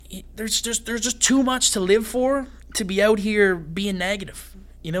there's just too much to live for to be out here being negative.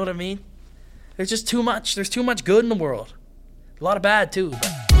 You know what I mean? There's just too much. There's too much good in the world. A lot of bad too.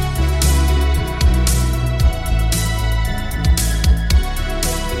 But.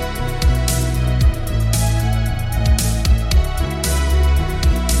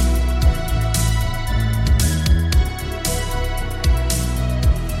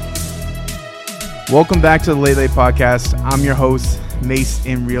 Welcome back to the Late Late Podcast. I'm your host, Mace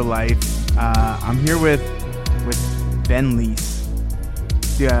in real life. I'm here with Ben Leece.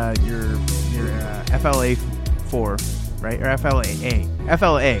 Your FLA 4, right? Or FLA.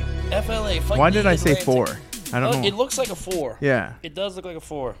 FLA. Why did I say 4? I don't know. It looks like a 4. Yeah. It does look like a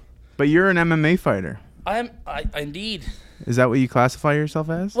 4. But you're an MMA fighter. I indeed. Is that what you classify yourself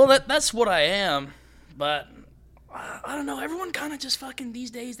as? Well, that's what I am. But I don't know. Everyone kind of just fucking these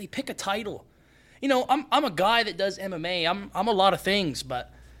days they pick a title. You know, I'm a guy that does MMA. I'm a lot of things,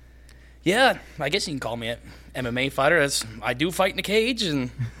 but yeah, I guess you can call me an MMA fighter. I do fight in a cage,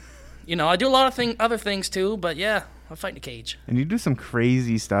 and you know, I do a lot of other things too. But yeah, I fight in a cage. And you do some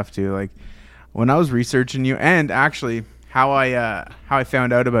crazy stuff too. Like when I was researching you, and actually how I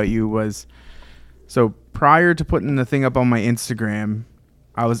found out about you was so prior to putting the thing up on my Instagram,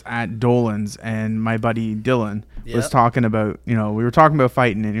 I was at Dolan's and my buddy Dylan was talking about, we were talking about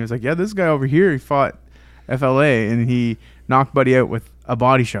fighting, and he was like, yeah, this guy over here, he fought FLA and he knocked buddy out with a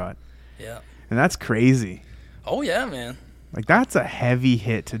body shot. Yeah. And that's crazy. Oh yeah, man. Like that's a heavy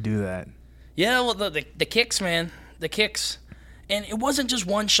hit to do that. Yeah, well the kicks, man. The kicks. And it wasn't just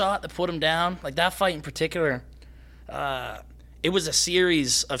one shot that put him down. Like that fight in particular, it was a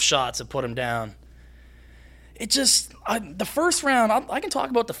series of shots that put him down. It just, the first round, I can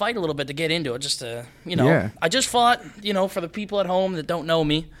talk about the fight a little bit to get into it, just to, I just fought, for the people at home that don't know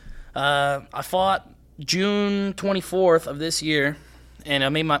me, I fought June 24th of this year, and I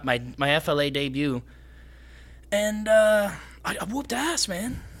made my FLA debut, and I whooped ass,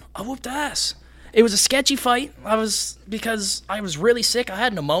 man. I whooped ass. It was a sketchy fight. Because I was really sick. I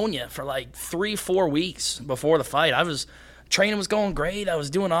had pneumonia for like 3-4 weeks before the fight. Training was going great. I was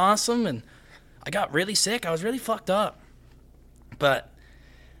doing awesome, and I got really sick. I was really fucked up. But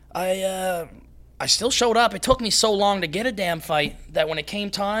I still showed up. It took me so long to get a damn fight that when it came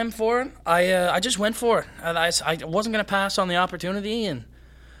time for it, I just went for it. I wasn't going to pass on the opportunity, and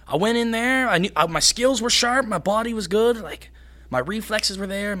I went in there. I knew my skills were sharp. My body was good. Like, my reflexes were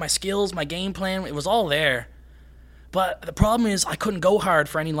there. My skills, my game plan, it was all there. But the problem is I couldn't go hard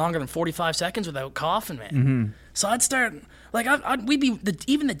for any longer than 45 seconds without coughing, man. Mm-hmm. So I'd start, like, we'd be,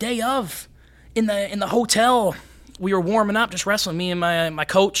 even the day of, in the hotel, we were warming up, just wrestling. Me and my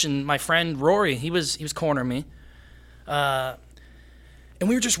coach and my friend Rory, he was cornering me, and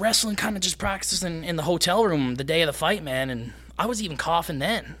we were just wrestling, kind of just practicing in the hotel room the day of the fight, man. And I was even coughing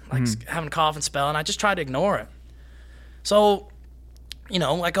then, like having a coughing spell, and I just tried to ignore it. So,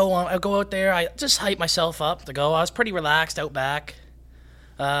 I go out there, I just hype myself up to go. I was pretty relaxed out back.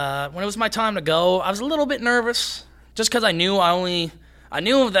 When it was my time to go, I was a little bit nervous, just because I knew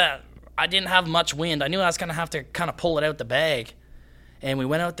that I didn't have much wind. I knew I was going to have to kind of pull it out the bag. And we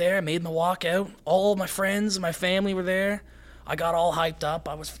went out there, made my walk out. All my friends and my family were there. I got all hyped up.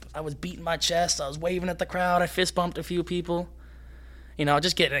 I was beating my chest. I was waving at the crowd. I fist bumped a few people.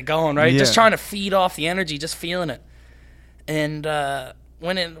 Just getting it going, right? Yeah. Just trying to feed off the energy, just feeling it. And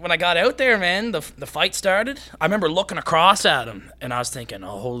when I got out there, man, the fight started. I remember looking across at him, and I was thinking,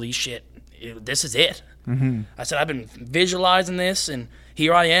 oh, holy shit, this is it. Mm-hmm. I said, I've been visualizing this, and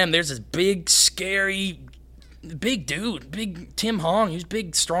here I am. There's this big, scary, big dude, big Tim Hong. He was a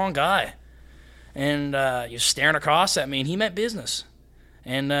big, strong guy. And he was staring across at me, and he meant business.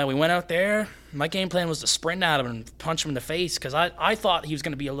 And we went out there. My game plan was to sprint at him and punch him in the face, because I thought he was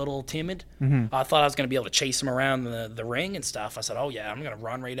going to be a little timid. Mm-hmm. I thought I was going to be able to chase him around the ring and stuff. I said, oh, yeah, I'm going to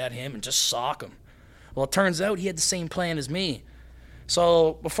run right at him and just sock him. Well, it turns out he had the same plan as me.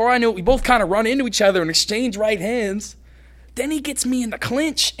 So before I knew it, we both kind of run into each other and exchange right hands. Then he gets me in the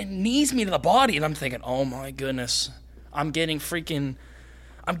clinch and knees me to the body, and I'm thinking, oh my goodness, I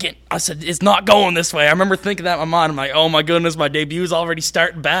said, it's not going this way. I remember thinking that in my mind. I'm like, oh my goodness, my debut's already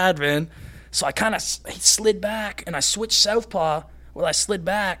starting bad, man. So I kind of slid back, and I switched southpaw. Well, I slid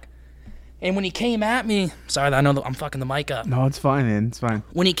back, and when he came at me, sorry, I know that I'm fucking the mic up. No, it's fine, man. It's fine.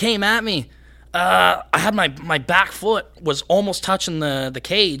 When he came at me, I had my back foot was almost touching the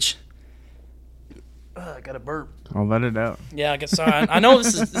cage. I got a burp. I'll let it out. Yeah, I guess. Sorry. I know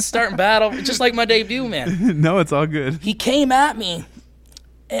this is starting bad. It's just like my debut, man. No, it's all good. He came at me,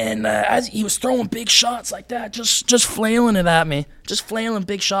 and as he was throwing big shots like that, just flailing it at me, just flailing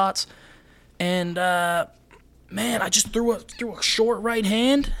big shots, and man, I just threw a short right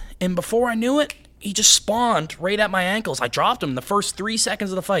hand, and before I knew it, he just spawned right at my ankles. I dropped him the first 3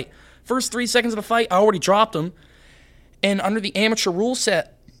 seconds of the fight. First 3 seconds of the fight, I already dropped him. And under the amateur rule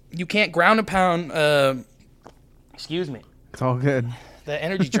set, you can't ground and pound. Excuse me. It's all good. The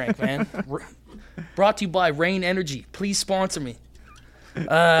energy drink, man. Brought to you by Rain Energy. Please sponsor me.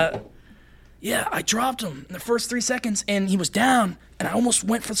 Yeah, I dropped him in the first 3 seconds, and he was down, and I almost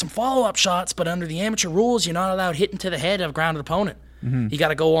went for some follow-up shots, but under the amateur rules, you're not allowed hitting to the head of a grounded opponent. Mm-hmm. You got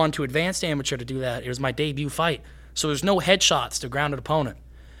to go on to advanced amateur to do that. It was my debut fight, so there's no headshots to grounded opponent.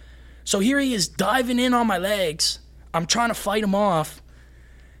 So here he is diving in on my legs. I'm trying to fight him off,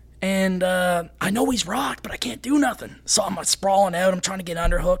 and I know he's rocked, but I can't do nothing. So I'm sprawling out. I'm trying to get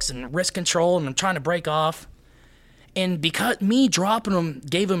underhooks and wrist control, and I'm trying to break off. And because me dropping him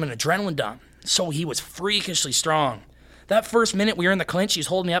gave him an adrenaline dump, so he was freakishly strong. That first minute we were in the clinch, he was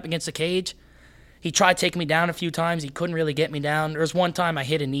holding me up against the cage. He tried taking me down a few times. He couldn't really get me down. There was one time I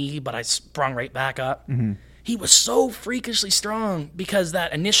hit a knee, but I sprung right back up. Mm-hmm. He was so freakishly strong because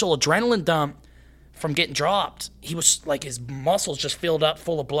that initial adrenaline dump from getting dropped, he was like his muscles just filled up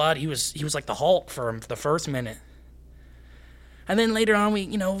full of blood. He was like the Hulk for the first minute. And then later on, we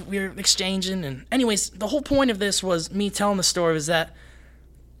were exchanging. And anyways, the whole point of this was me telling the story was that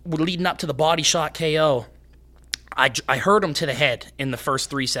leading up to the body shot KO, I hurt him to the head in the first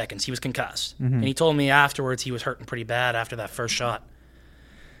 3 seconds. He was concussed. Mm-hmm. And he told me afterwards he was hurting pretty bad after that first shot.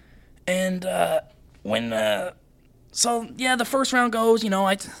 And so yeah, the first round goes,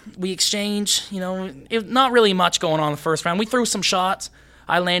 we exchange, not really much going on in the first round. We threw some shots.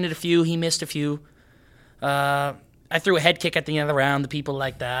 I landed a few, he missed a few. I threw a head kick at the end of the round. The people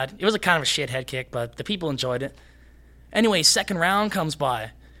liked that. It was a kind of a shit head kick, but the people enjoyed it. Anyway, second round comes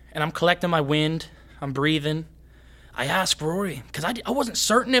by, and I'm collecting my wind. I'm breathing. I asked Rory, because I wasn't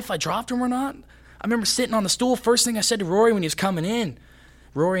certain if I dropped him or not. I remember sitting on the stool. First thing I said to Rory when he was coming in,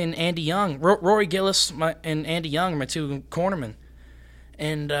 Rory and Andy Young. Rory Gillis and Andy Young are my two cornermen.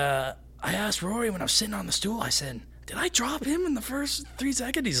 And I asked Rory when I was sitting on the stool, I said, did I drop him in the first 3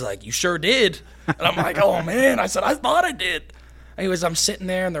 seconds? He's like, you sure did. And I'm like, oh, man. I said, I thought I did. Anyways, I'm sitting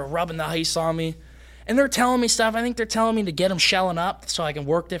there, and they're rubbing the ice on me. And they're telling me stuff. I think they're telling me to get him shelling up so I can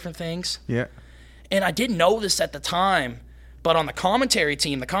work different things. Yeah. And I didn't know this at the time, but on the commentary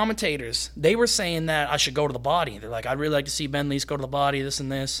team, the commentators, they were saying that I should go to the body. They're like, I'd really like to see Ben Leece go to the body, this and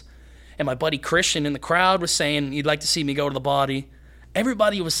this. And my buddy Christian in the crowd was saying he'd like to see me go to the body.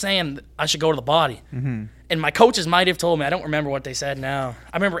 Everybody was saying I should go to the body. Mm-hmm. And my coaches might have told me. I don't remember what they said now.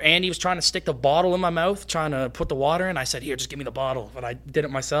 I remember Andy was trying to stick the bottle in my mouth, trying to put the water in. I said, here, just give me the bottle. But I did it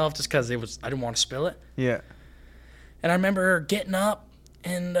myself just because I didn't want to spill it. Yeah. And I remember getting up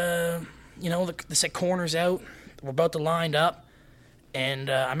and, they said corners out. We're about to line up. And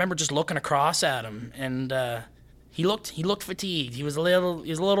I remember just looking across at him. And he looked fatigued. He was a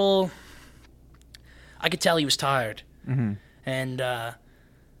little, I could tell he was tired. Mm-hmm. And,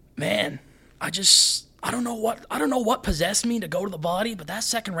 man, I don't know what possessed me to go to the body, but that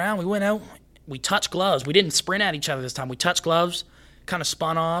second round we went out, we touched gloves. We didn't sprint at each other this time. We touched gloves, kind of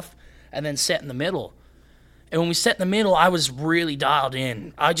spun off, and then set in the middle. And when we set in the middle, I was really dialed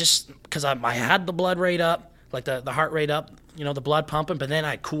in. Because I had the blood rate up, like the heart rate up, the blood pumping, but then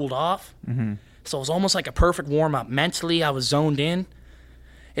I cooled off. Mm-hmm. So it was almost like a perfect warm-up. Mentally, I was zoned in.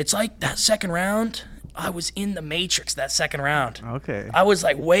 It's like that second round, I was in the Matrix that second round. Okay. I was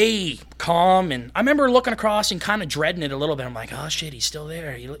like way calm, and I remember looking across and kind of dreading it a little bit. I'm like, oh shit, he's still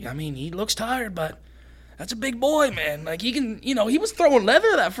there. He looks tired, but that's a big boy, man. Like he can, he was throwing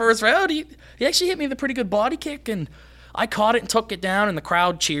leather that first round. He actually hit me with a pretty good body kick, and I caught it and took it down, and the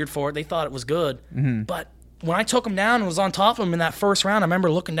crowd cheered for it. They thought it was good. Mm-hmm. But when I took him down and was on top of him in that first round, I remember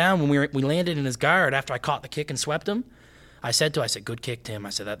looking down when we landed in his guard after I caught the kick and swept him. I said, good kick, Tim. I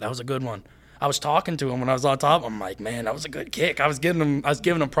said, that was a good one. I was talking to him when I was on top. I'm like, man, that was a good kick. I was giving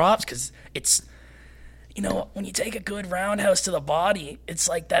him props because it's, when you take a good roundhouse to the body, it's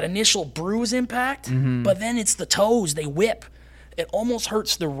like that initial bruise impact, mm-hmm. but then it's the toes, they whip. It almost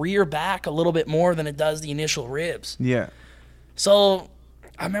hurts the rear back a little bit more than it does the initial ribs. Yeah. So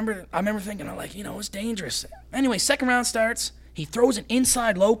I remember thinking, it's dangerous. Anyway, second round starts. He throws an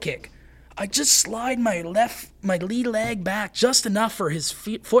inside low kick. I just slide my lead leg back just enough for his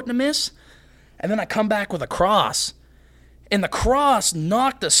foot to miss. And then I come back with a cross. And the cross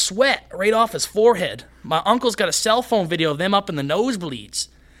knocked the sweat right off his forehead. My uncle's got a cell phone video of them up in the nosebleeds.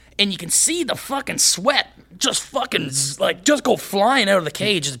 And you can see the fucking sweat just go flying out of the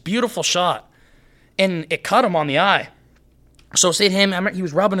cage. It's a beautiful shot. And it cut him on the eye. So say to him, he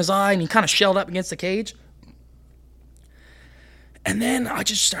was rubbing his eye and he kind of shelled up against the cage. And then I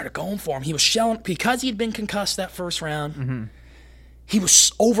just started going for him. He was shelling because he'd been concussed that first round. He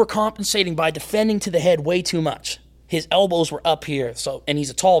was overcompensating by defending to the head way too much. His elbows were up here, and he's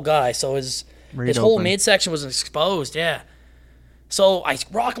a tall guy, so his whole midsection was exposed. Yeah. So I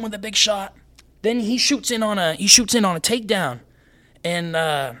rock him with a big shot. Then he shoots in on a takedown,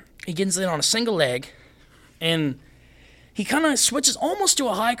 and he gets in on a single leg, and he kind of switches almost to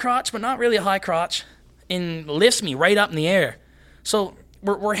a high crotch, but not really a high crotch, and lifts me right up in the air. So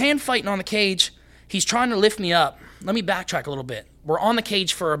we're hand fighting on the cage. He's trying to lift me up. Let me backtrack a little bit. We're on the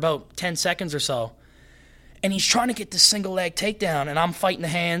cage for about 10 seconds or so, and he's trying to get this single leg takedown, and I'm fighting the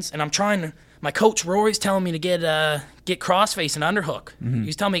hands, and I'm trying to. My coach Rory's telling me to get crossface and underhook.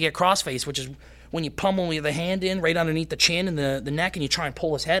 He's telling me to get crossface, which is when you pummel with the hand in right underneath the chin and the neck, and you try and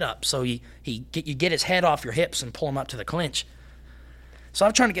pull his head up. So you get his head off your hips and pull him up to the clinch. So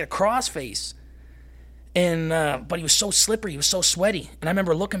I'm trying to get a crossface. And but he was so slippery, he was so sweaty. And I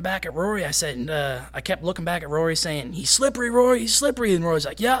remember looking back at Rory. I kept looking back at Rory saying, "He's slippery, Rory, he's slippery." And Rory's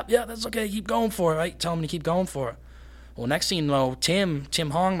like, yeah, that's okay, keep going for it, right? Tell him to keep going for it. Well, next thing you know, Tim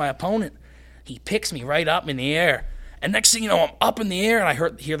Hong, my opponent, he picks me right up in the air. And next thing you know, I'm up in the air, and I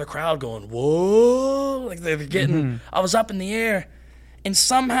hear the crowd going, whoa, like they're getting, I was up in the air. And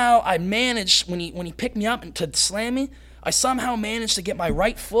somehow I managed, when he picked me up and to slam me, I somehow managed to get my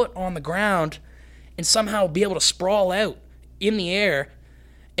right foot on the ground and somehow be able to sprawl out in the air.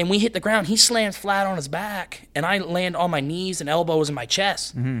 And we hit the ground. He slams flat on his back, and I land on my knees and elbows and my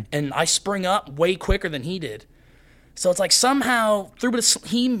chest. And I spring up way quicker than he did. So it's like somehow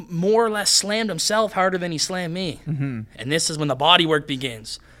he more or less slammed himself harder than he slammed me. And this is when the body work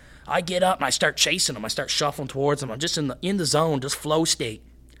begins. I get up and I start chasing him. I start shuffling towards him. I'm just in the zone, just flow state.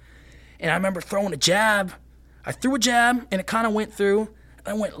 And I remember throwing a jab. I threw a jab, and it kind of went through.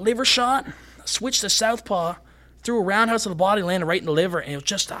 I went liver shot, switched to southpaw, threw a roundhouse to the body, landed right in the liver, and it was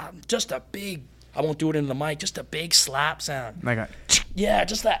just a big, I won't do it into the mic, just a big slap sound. Yeah,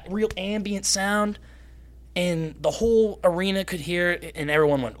 just that real ambient sound. And the whole arena could hear it, and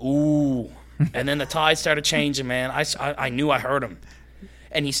everyone went, ooh. And then the tide started changing, man. I knew I heard him.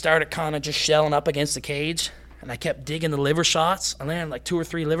 And he started kind of just shelling up against the cage, and I kept digging the liver shots. I landed like 2 or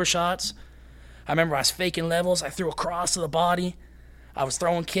 3 liver shots. I remember I was faking levels. I threw a cross to the body. I was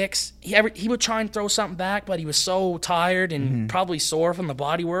throwing kicks. He would try and throw something back, but he was so tired and probably sore from the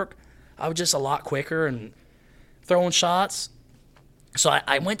body work. I was just a lot quicker and throwing shots. So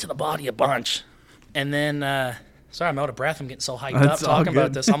I went to the body a bunch. And then, sorry, I'm out of breath. I'm getting so hyped up talking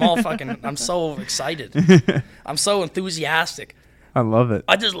about this. I'm so excited. I'm so enthusiastic. I love it.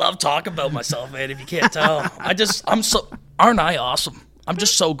 I just love talking about myself, man, if you can't tell. Aren't I awesome? I'm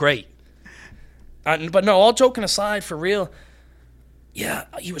just so great. But no, all joking aside, for real, yeah,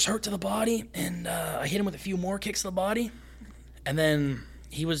 he was hurt to the body, and I hit him with a few more kicks to the body, and then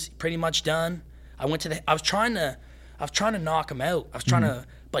he was pretty much done. I was trying to knock him out.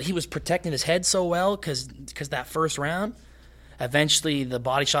 But he was protecting his head so well because that first round, eventually the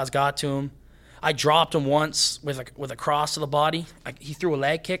body shots got to him. I dropped him once with a cross to the body. He threw a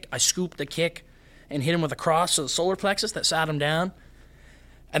leg kick. I scooped the kick and hit him with a cross to the solar plexus that sat him down.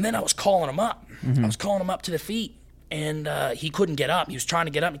 And then I was calling him up. I was calling him up to the feet, and he couldn't get up. He was trying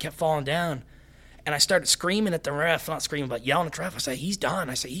to get up, and he kept falling down. And I started screaming at the ref, not screaming, but yelling at the ref. I said, he's done.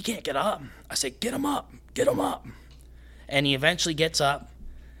 I said, he can't get up. I said, get him up. And he eventually gets up.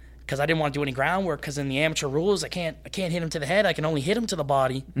 Because I didn't want to do any groundwork, because in the amateur rules, I can't hit him to the head. I can only hit him to the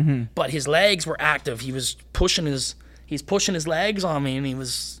body. But his legs were active. He's pushing his legs on me, and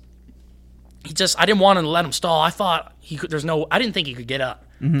I didn't want to let him stall. I thought I didn't think he could get up.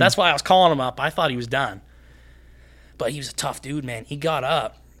 That's why I was calling him up. I thought he was done. But he was a tough dude, man. He got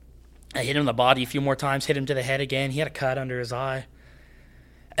up. I hit him in the body a few more times, hit him to the head again. He had a cut under his eye.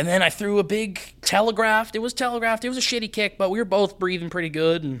 And then I threw a big telegraphed. It was a shitty kick, but we were both breathing pretty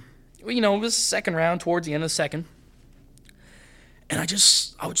good, and it was the second round, towards the end of the second. And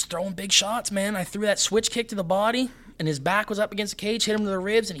I was throwing big shots, man. I threw that switch kick to the body, and his back was up against the cage, hit him to the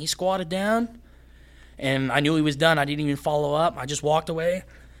ribs, and he squatted down. And I knew he was done. I didn't even follow up. I just walked away,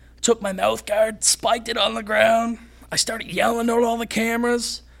 took my mouth guard, spiked it on the ground. I started yelling at all the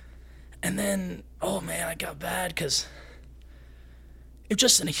cameras. And then, oh, man, I got bad because it was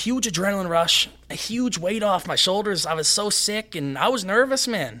just a huge adrenaline rush, a huge weight off my shoulders. I was so sick, and I was nervous,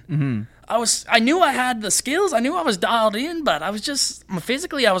 man. I knew I had the skills. I knew I was dialed in, but I was just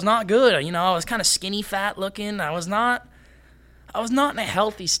physically I was not good. I was kind of skinny, fat looking. I was not in a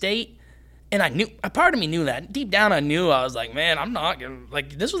healthy state, and a part of me knew that. Deep down, I knew. I was like, man, I'm not gonna,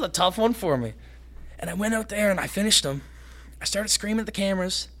 this was a tough one for me. And I went out there and I finished him. I started screaming at the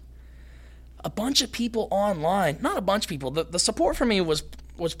cameras. a bunch of people online, not a bunch of people, the support for me was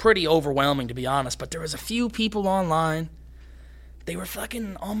pretty overwhelming, to be honest, but there was a few people online. They were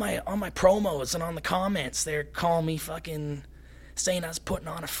fucking on my promos and on the comments. They're calling me fucking, saying I was putting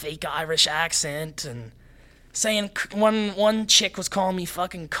on a fake Irish accent, and saying one chick was calling me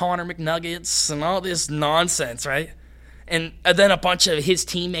fucking Connor McNuggets and all this nonsense, right? And then a bunch of his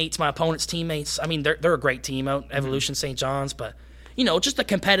teammates, my opponent's teammates, I mean, they're a great team out, Evolution St. John's, but, you know, just the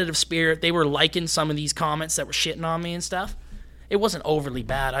competitive spirit. They were liking some of these comments that were shitting on me and stuff. It wasn't overly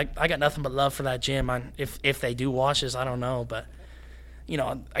bad. I got nothing but love for that gym. If they do watch this, I don't know, but, you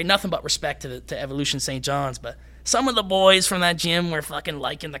know, I nothing but respect to Evolution St. John's, but some of the boys from that gym were fucking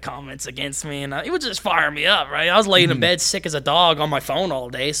liking the comments against me, and it would just fire me up, right? I was laying in bed sick as a dog on my phone all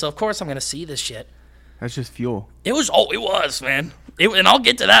day, so of course I'm going to see this shit. That's just fuel. It was, man. And I'll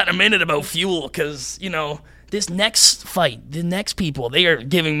get to that in a minute about fuel, because, you know, this next fight, the next people, they are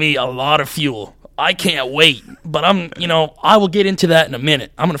giving me a lot of fuel. I can't wait, but I will get into that in a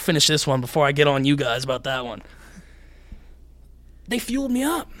minute. I'm going to finish this one before I get on you guys about that one. They fueled me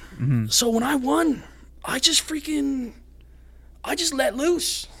up. Mm-hmm. So when I won, I just let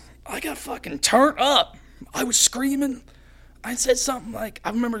loose. I got fucking turned up. I was screaming. I said something like,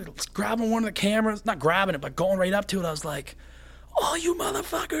 I remember grabbing one of the cameras, not grabbing it, but going right up to it. I was like, "Oh, you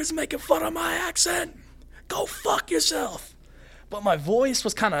motherfuckers making fun of my accent. Go fuck yourself." But my voice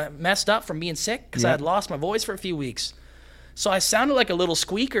was kind of messed up from being sick, because I had lost my voice for a few weeks. So I sounded like a little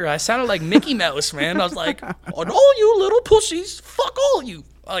squeaker. I sounded like Mickey Mouse, man. I was like, "Oh, all you little pussies, fuck all you."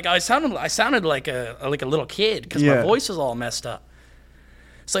 Like I sounded like a little kid, because my voice was all messed up.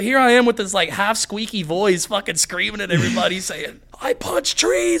 So here I am with this like half squeaky voice, fucking screaming at everybody, saying, "I punch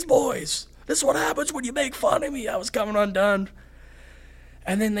trees, boys. This is what happens when you make fun of me." I was coming undone.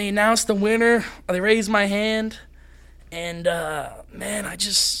 And then they announced the winner. They raised my hand. And, man,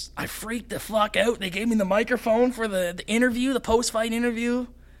 I freaked the fuck out. They gave me the microphone for the interview, the post-fight interview.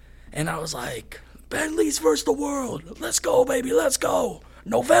 And I was like, "Ben Leece versus the world. Let's go, baby, let's go.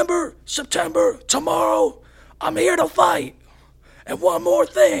 November, September, tomorrow, I'm here to fight. And one more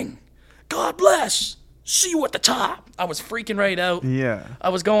thing. God bless. See you at the top." I was freaking right out. Yeah. I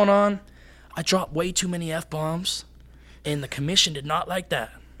was going on. I dropped way too many F-bombs, and the commission did not like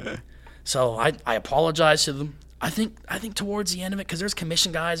that. So I apologized to them. I think towards the end of it, because there's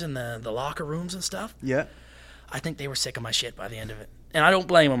commission guys in the locker rooms and stuff. Yeah. I think they were sick of my shit by the end of it, and I don't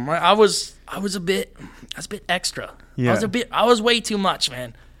blame them. I was a bit extra. Yeah. I was way too much,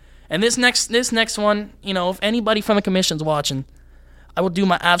 man. And this next one, you know, if anybody from the commission's watching, I will do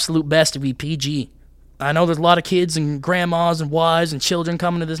my absolute best to be PG. I know there's a lot of kids and grandmas and wives and children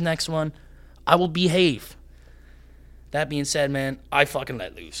coming to this next one. I will behave. That being said, man, I fucking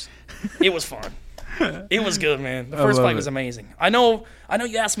let loose. It was fun. It was good, man. The first fight was amazing. I know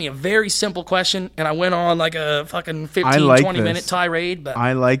you asked me a very simple question, and I went on like a fucking 15-20-minute tirade. But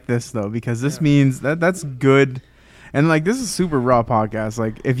I like this, though, because this means that's good. And like, this is a super raw podcast.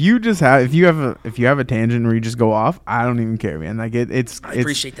 Like, if you have a tangent where you just go off, I don't even care, man. Like I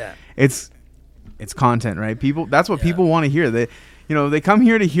appreciate that. It's content, right? That's what people want to hear. They come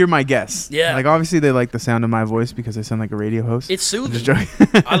here to hear my guests. Yeah. Like, obviously they like the sound of my voice because I sound like a radio host. It's soothing. I'm just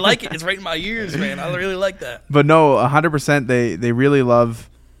joking. I like it. It's right in my ears, man. I really like that. But no, 100%. They really love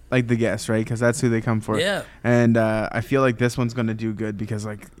like the guests, right? Because that's who they come for. Yeah. And I feel like this one's gonna do good because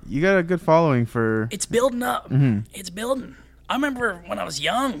like you got a good following for. It's building up. Mm-hmm. It's building. I remember when I was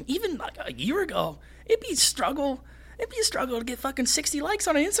young, even like a year ago, it'd be a struggle to get fucking 60 likes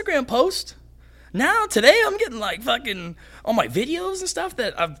on an Instagram post. Now today I'm getting like fucking on my videos and stuff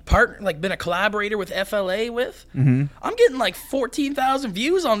that I've been a collaborator with FLA with. Mm-hmm. I'm getting like 14,000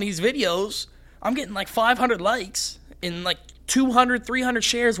 views on these videos. I'm getting like 500 likes and like 200, 300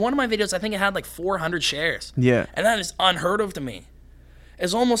 shares. One of my videos, I think it had like 400 shares. Yeah. And that is unheard of to me.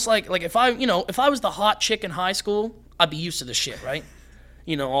 It's almost like if I was the hot chick in high school, I'd be used to this shit, right?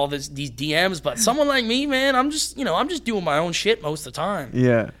 All these DMs, but someone like me, man, I'm just doing my own shit most of the time.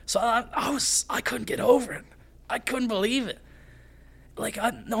 Yeah. So I couldn't get over it. I couldn't believe it. Like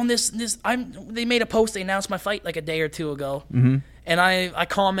they made a post. They announced my fight like a day or two ago, mm-hmm. and I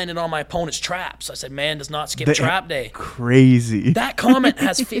commented on my opponent's traps. I said, "Man does not skip trap day." Crazy. That comment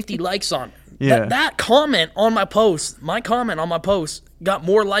has 50 likes on it. Yeah. That comment on my post, got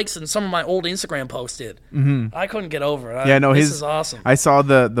more likes than some of my old Instagram posts did. Mm-hmm. I couldn't get over it. This is awesome. I saw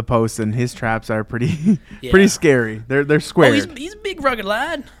the post, and his traps are pretty pretty scary. They're square. Oh, he's a big rugged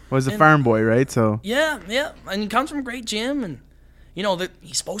lad. Was a farm boy, right? So yeah, and he comes from a great gym, and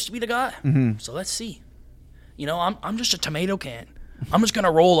he's supposed to be the guy. Mm-hmm. So let's see. I'm just a tomato can. I'm just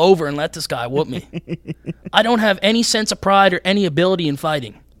gonna roll over and let this guy whoop me. I don't have any sense of pride or any ability in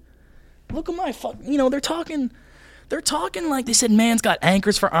fighting. Look at my fuck. You know, they're talking like they said, man's got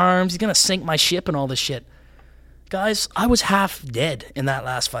anchors for arms. He's gonna sink my ship and all this shit. Guys, I was half dead in that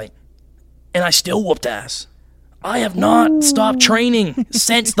last fight, and I still whooped ass. I have not stopped training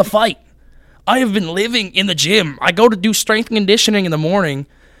since the fight. I have been living in the gym. I go to do strength and conditioning in the morning,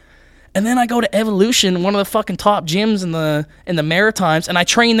 and then I go to Evolution, one of the fucking top gyms in the Maritimes, and I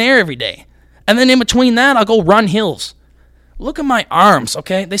train there every day. And then in between that, I'll go run hills. Look at my arms,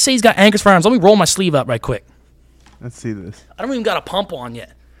 okay? They say he's got anchors for arms. Let me roll my sleeve up right quick. Let's see this. I don't even got a pump on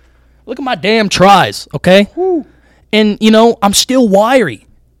yet. Look at my damn tries, okay? Woo. And, you know, I'm still wiry.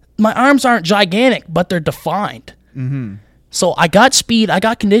 My arms aren't gigantic, but they're defined. Mm-hmm. So I got speed, I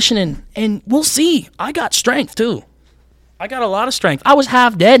got conditioning, and we'll see. I got strength, too. I got a lot of strength. I was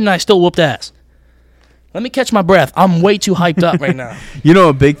half dead, and I still whooped ass. Let me catch my breath. I'm way too hyped up right now. You know,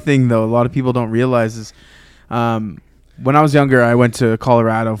 a big thing, though, a lot of people don't realize is when I was younger, I went to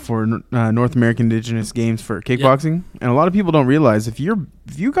Colorado for North American Indigenous Games for kickboxing. Yep. And a lot of people don't realize if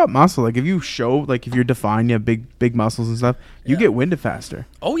you got muscle, like if you show, like if you're defined, you have big muscles and stuff, you get winded faster.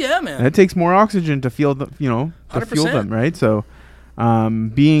 Oh, yeah, man. And it takes more oxygen to fuel them, you know, to 100%. fuel them, right? So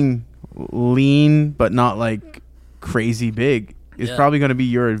being lean but not like crazy big is probably going to be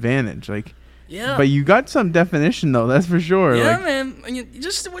your advantage. Like, yeah. But you got some definition though, that's for sure. Yeah, like, man. And you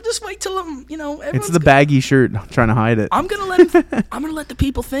just wait till you know. It's the baggy shirt trying to hide it. I'm gonna let the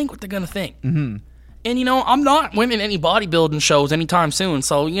people think what they're gonna think. Mm-hmm. And you know, I'm not winning any bodybuilding shows anytime soon.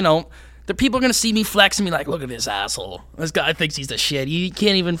 So you know, the people are gonna see me flexing me like, look at this asshole. This guy thinks he's the shit. He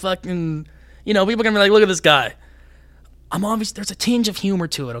can't even fucking. You know, people are gonna be like, look at this guy. I'm obvious. There's a tinge of humor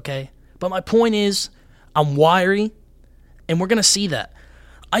to it, okay. But my point is, I'm wiry, and we're gonna see that.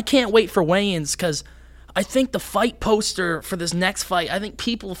 I can't wait for weigh-ins because I think the fight poster for this next fight, I think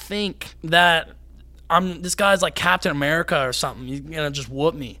people think that this guy's like Captain America or something. He's going to just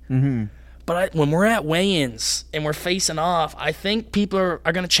whoop me. Mm-hmm. But when we're at weigh-ins and we're facing off, I think people are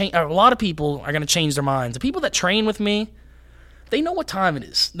going to change. A lot of people are going to change their minds. The people that train with me, they know what time it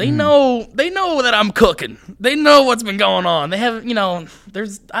is. They know that I'm cooking. They know what's been going on. They haven't, you know,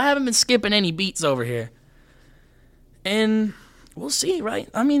 I haven't been skipping any beats over here. And we'll see, right?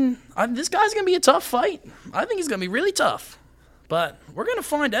 I mean, this guy's going to be a tough fight. I think he's going to be really tough. But we're going to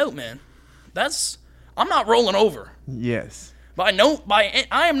find out, man. I'm not rolling over. Yes. But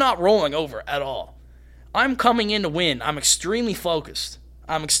I am not rolling over at all. I'm coming in to win. I'm extremely focused.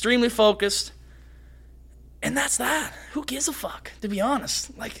 And that's that. Who gives a fuck, to be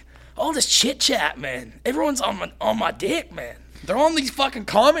honest? Like, all this chit-chat, man. Everyone's on my dick, man. They're on these fucking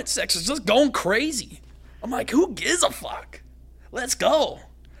comment sections just going crazy. I'm like, who gives a fuck? Let's go.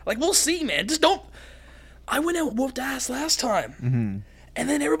 Like, we'll see, man. Just don't. I went out and whooped ass last time. Mm-hmm. And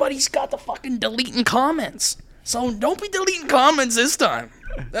then everybody's got the fucking deleting comments. So don't be deleting comments this time.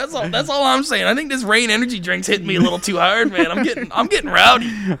 That's all I'm saying. I think this Rain energy drink's hitting me a little too hard, man. I'm getting rowdy.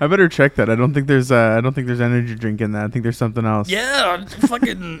 I better check that. I don't think there's energy drink in that. I think there's something else. Yeah,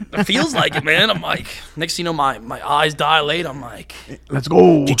 it feels like it, man. I'm like, next thing you know, my eyes dilate. I'm like, let's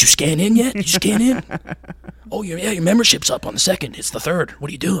go. Did you scan in yet? Did you scan in? Oh, your membership's up on the 2nd. It's the 3rd. What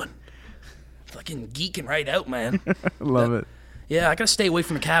are you doing? Fucking geeking right out, man. Love it. Yeah, I gotta stay away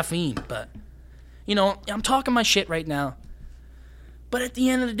from the caffeine, but you know, I'm talking my shit right now. But at the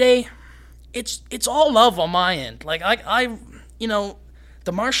end of the day, it's all love on my end. Like I you know,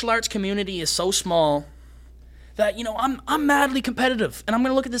 the martial arts community is so small that, you know, I'm madly competitive, and I'm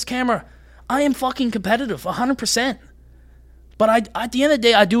gonna look at this camera. I am fucking competitive, 100%. But at the end of the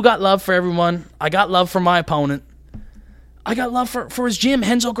day, I do got love for everyone. I got love for my opponent. I got love for his gym,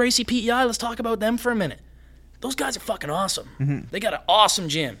 Henzo Gracie PEI. Let's talk about them for a minute. Those guys are fucking awesome. Mm-hmm. They got an awesome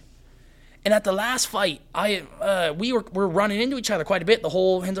gym. And at the last fight, we were running into each other quite a bit. The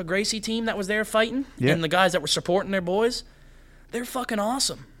whole Henzo Gracie team that was there fighting, and the guys that were supporting their boys, they're fucking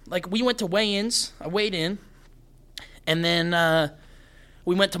awesome. Like, we went to weigh-ins. I weighed in. And then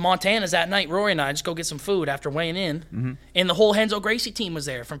we went to Montana's that night, Rory and I, just go get some food after weighing in. Mm-hmm. And the whole Henzo Gracie team was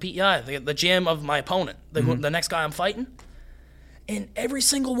there from PEI, the gym of my opponent, the next guy I'm fighting. And every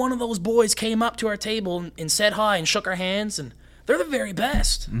single one of those boys came up to our table and said hi and shook our hands, and they're the very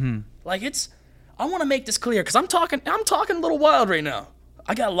best. Mm-hmm. Like, I want to make this clear, because I'm talking a little wild right now.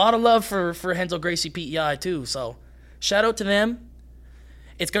 I got a lot of love for Henzo Gracie PEI too, so shout out to them.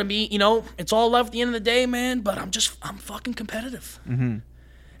 It's going to be, you know, it's all love at the end of the day, man, but I'm fucking competitive. Mm-hmm.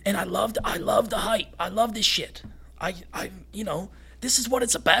 And I love the hype. I love this shit. You know, this is what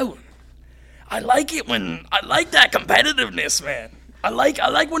it's about. I like that competitiveness, man. I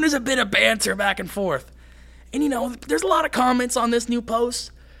like when there's a bit of banter back and forth. And, you know, there's a lot of comments on this new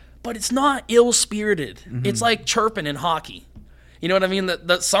post, but it's not ill-spirited. Mm-hmm. It's like chirping in hockey. You know what I mean?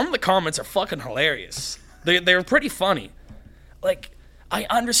 Some of the comments are fucking hilarious. They're pretty funny. Like, I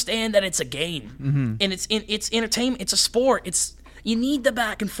understand that it's a game, and it's entertainment. It's a sport. You need the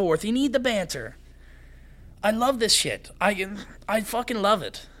back and forth. You need the banter. I love this shit. I fucking love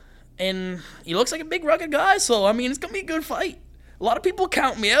it. And he looks like a big rugged guy, so I mean, it's gonna be a good fight. A lot of people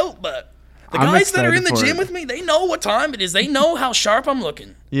count me out, but the guys that are in the gym with me, they know what time it is. They know how sharp I'm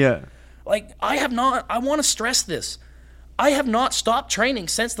looking. Yeah. Like, I want to stress this. I have not stopped training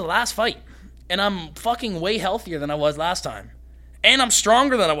since the last fight. And I'm fucking way healthier than I was last time. And I'm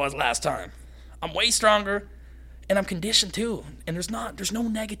stronger than I was last time. I'm way stronger. And I'm conditioned too. And there's no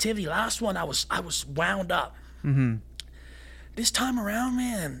negativity. Last one, I was wound up. Mm-hmm. This time around,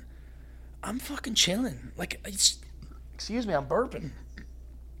 man, I'm fucking chilling. Like, excuse me, I'm burping.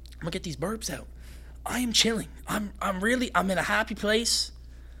 I'm gonna get these burps out. I am chilling. I'm in a happy place.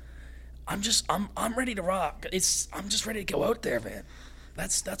 I'm ready to rock. I'm just ready to go out there, man.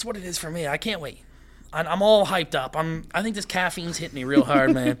 That's what it is for me. I can't wait. I'm all hyped up. I think this caffeine's hitting me real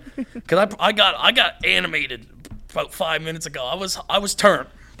hard, man. Cause I got animated about 5 minutes ago. I was turned,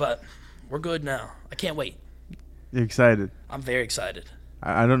 but we're good now. I can't wait. You're excited. I'm very excited.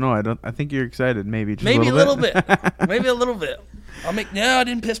 I don't know. I think you're excited. Maybe just maybe a little bit. Maybe a little bit. I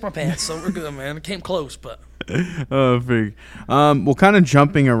didn't piss my pants, so we're good, man. It came close, but. Oh, frig. Well, kind of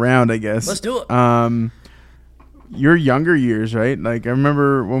jumping around, I guess. Let's do it. Your younger years, right? Like, I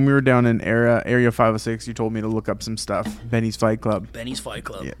remember when we were down in Area 506, you told me to look up some stuff. Benny's Fight Club. Benny's Fight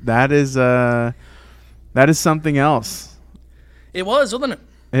Club. Yeah, that is something else. It was, wasn't it?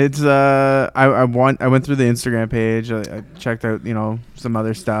 It's I went through the Instagram page. I checked out, some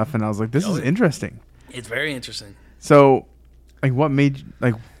other stuff, and I was like, this is interesting. It's very interesting. So, like,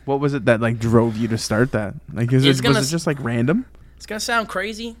 what was it that like drove you to start that? Like, was it just like random? It's gonna sound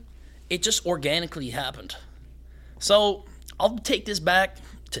crazy. It just organically happened. So I'll take this back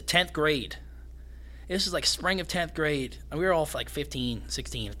to 10th grade. This is like spring of 10th grade, and we were all like 15,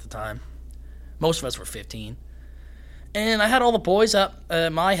 16 at the time. Most of us were 15. And I had all the boys up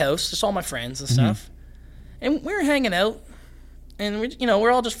at my house, just all my friends and stuff. And we were hanging out, and we're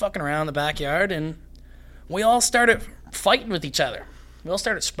all just fucking around in the backyard, and we all started fighting with each other. We all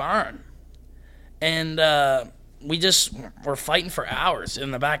started sparring. And we just were fighting for hours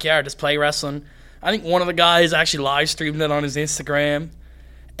in the backyard, just play wrestling. I think one of the guys actually live streamed it on his Instagram.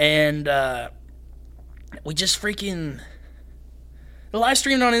 And we just freaking... The live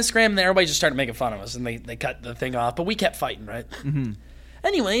streamed on Instagram, and everybody just started making fun of us, and they cut the thing off. But we kept fighting, right? Mm-hmm.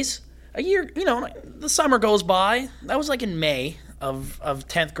 Anyways, a year, the summer goes by. That was like in May of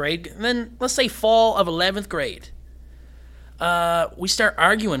 10th grade. And then, let's say fall of 11th grade. We start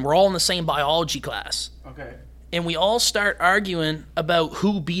arguing. We're all in the same biology class. Okay. And we all start arguing about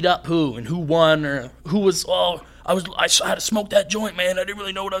who beat up who and who won, or who was, I had to smoke that joint, man. I didn't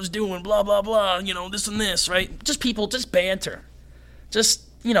really know what I was doing, blah, blah, blah, this and this, right? Just people, just banter. Just,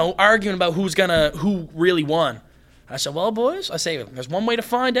 arguing about who really won. I said, well, boys, there's one way to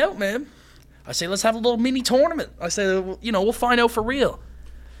find out, man. I say, let's have a little mini tournament. I say, we'll find out for real.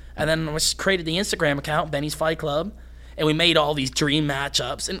 And then we created the Instagram account, Benny's Fight Club, and we made all these dream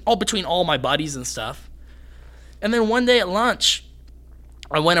matchups, and all between all my buddies and stuff. And then one day at lunch,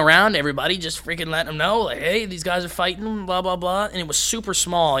 I went around to everybody, just freaking letting them know, like, hey, these guys are fighting, blah, blah, blah. And it was super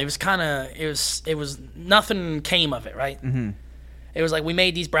small. It was nothing came of it, right? Mm-hmm. It was like we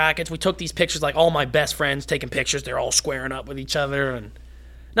made these brackets. We took these pictures, like all my best friends taking pictures. They're all squaring up with each other, and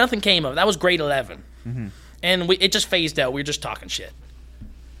nothing came of it. That was grade 11. Mm-hmm. And it just phased out. We were just talking shit.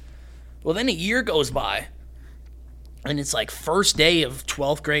 Well, then a year goes by, and it's like first day of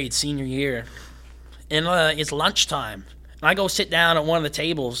 12th grade, senior year. And it's lunchtime. And I go sit down at one of the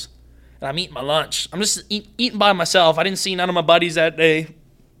tables, and I'm eating my lunch. I'm just eating by myself. I didn't see none of my buddies that day.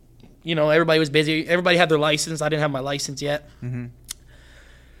 Everybody was busy. Everybody had their license. I didn't have my license yet. Mm-hmm.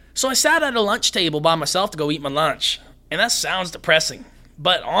 So I sat at a lunch table by myself to go eat my lunch. And that sounds depressing.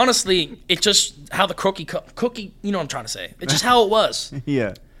 But honestly, it's just how the cookie, you know what I'm trying to say. It's just how it was.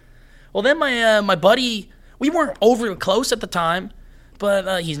 Yeah. Well, then my buddy, we weren't overly close at the time,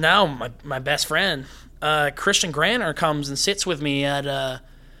 but he's now my best friend. Christian Granner comes and sits with me at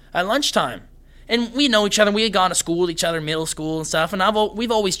lunchtime. And we know each other. We had gone to school with each other, middle school and stuff. And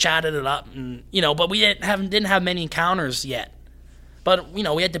we've always chatted it up, and but we didn't have many encounters yet. But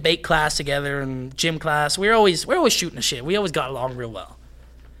we had debate class together and gym class. We're always shooting the shit. We always got along real well,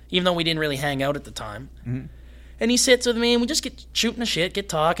 even though we didn't really hang out at the time. Mm-hmm. And he sits with me, and we just get shooting the shit, get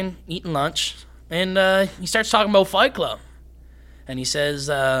talking, eating lunch, and he starts talking about Fight Club. And he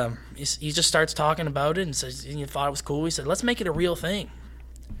says he just starts talking about it and says he thought it was cool. He said, let's make it a real thing.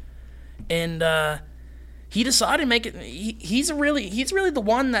 And he decided to make it. He's really the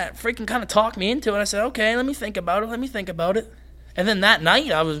one that freaking kind of talked me into it. I said, okay, let me think about it. And then that night,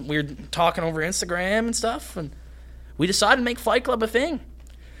 we were talking over Instagram and stuff, and we decided to make Fight Club a thing.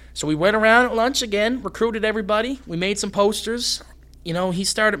 So we went around at lunch again, recruited everybody. We made some posters. You know, he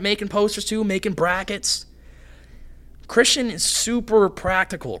started making posters too, making brackets. Christian is super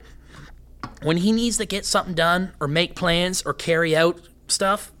practical. When he needs to get something done or make plans or carry out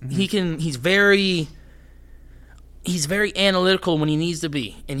stuff, he's very analytical when he needs to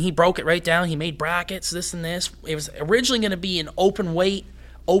be. And he broke it right down. He made brackets, this and this. It was originally going to be an open weight,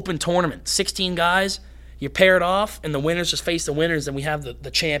 open tournament. 16 guys, you pair it off, and the winners just face the winners, and we have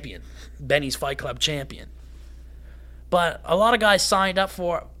the champion, Benny's Fight Club champion. But a lot of guys signed up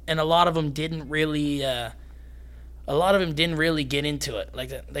for it, and a lot of them didn't really get into it.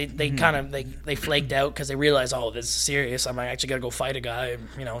 Like they flaked out because they realized, oh, this is serious. I might actually got to go fight a guy.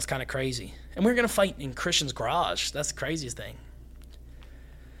 You know, it's kind of crazy. And we were going to fight in Christian's garage. That's the craziest thing.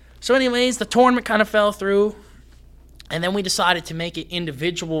 So anyways, the tournament kind of fell through, and then we decided to make it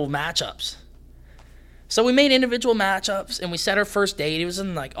individual matchups. So we made individual matchups, and we set our first date. It was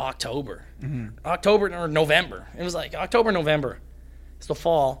in like October. October or November. It was like October, November. It's the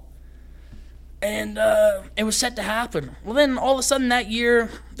fall. And it was set to happen. Well, then all of a sudden that year,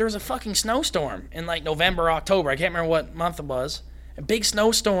 there was a fucking snowstorm in like November, October. I can't remember what month it was. A big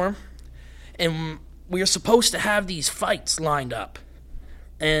snowstorm. And we were supposed to have these fights lined up.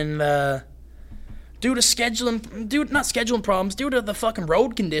 And due to not scheduling problems, due to the fucking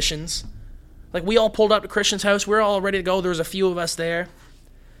road conditions, like we all pulled up to Christian's house. We were all ready to go. There was a few of us there.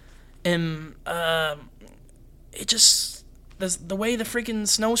 And it just... the way the freaking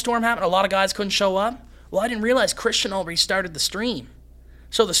snowstorm happened, a lot of guys couldn't show up. Well, I didn't realize Christian already started the stream.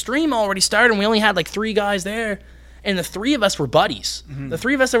 So the stream already started, and we only had like 3 guys there, and the 3 of us were buddies. The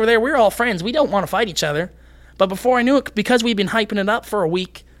 3 of us that were there, we were all friends. We don't want to fight each other. But before I knew it, because we'd been hyping it up for a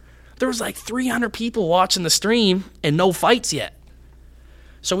week, there was like 300 people watching the stream and no fights yet.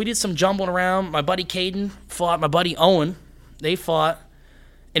 So we did some jumbling around. My buddy Caden fought my buddy Owen. They fought,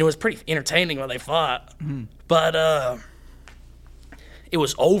 and it was pretty entertaining when they fought. But it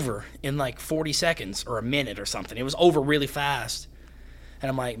was over in like 40 seconds or a minute or something. It was over really fast. And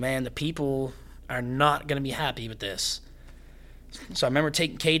I'm like, man, the people are not going to be happy with this. So I remember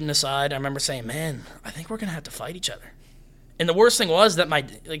taking Caden aside. I remember saying, man, I think we're going to have to fight each other. And the worst thing was that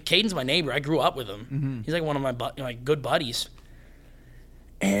Caden's my neighbor. I grew up with him. He's like one of my good buddies.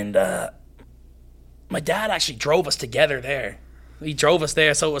 And my dad actually drove us together there. He drove us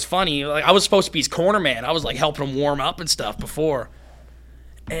there, so it was funny. Like I was supposed to be his corner man. I was like helping him warm up and stuff before.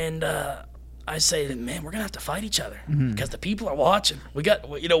 And I say, man, we're gonna have to fight each other because the people are watching. We got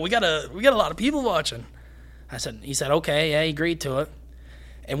a lot of people watching. He said, okay, yeah, he agreed to it.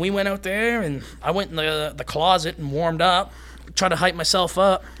 And we went out there, and I went in the closet and warmed up, tried to hype myself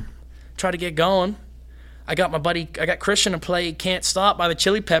up, tried to get going. I got Christian to play "Can't Stop" by the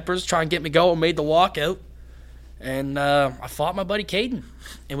Chili Peppers, try and get me going. Made the walkout, and I fought my buddy Caden,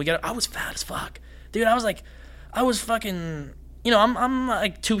 and I was fat as fuck, dude. I was fucking. You know, I'm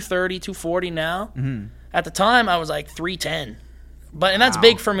like 230, 240 now. At the time, I was like 310. And that's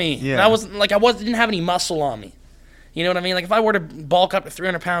big for me. Yeah. I didn't have any muscle on me. You know what I mean? Like if I were to bulk up to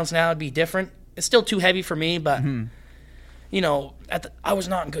 300 pounds now, it'd be different. It's still too heavy for me, but you know, I was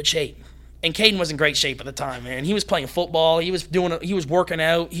not in good shape. And Caden was in great shape at the time, man. He was playing football. He was working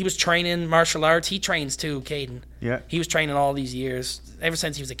out. He was training martial arts. He trains too, Caden. Yeah. He was training all these years, ever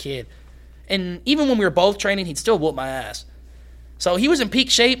since he was a kid. And even when we were both training, he'd still whoop my ass. So he was in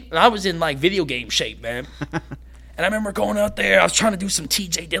peak shape, and I was in, like, video game shape, man. And I remember going out there. I was trying to do some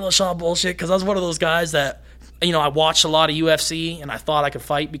TJ Dillashaw bullshit because I was one of those guys that, you know, I watched a lot of UFC, and I thought I could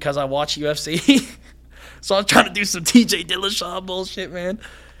fight because I watched UFC. So I was trying to do some TJ Dillashaw bullshit, man.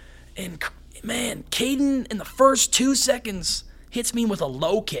 And, man, Caden, in the first 2 seconds, hits me with a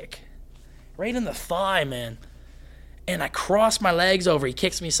low kick. Right in the thigh, man. And I cross my legs over. He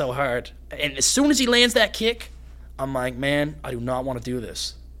kicks me so hard. And as soon as he lands that kick, I'm like, man, I do not want to do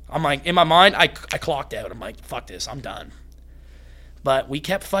this. I'm like, in my mind, I clocked out. I'm like, fuck this, I'm done. But we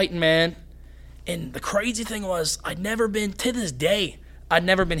kept fighting, man. And the crazy thing was, to this day, I'd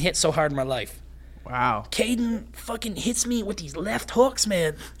never been hit so hard in my life. Wow. Caden fucking hits me with these left hooks,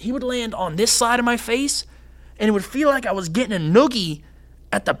 man. He would land on this side of my face, and it would feel like I was getting a noogie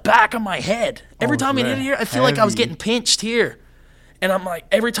at the back of my head. Every time he hit here, I feel like I was getting pinched here. And I'm like,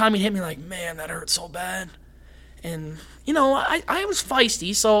 every time he hit me, like, man, that hurt so bad. And, you know, I was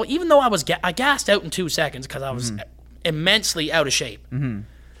feisty, so even though I gassed out in 2 seconds because I was immensely out of shape.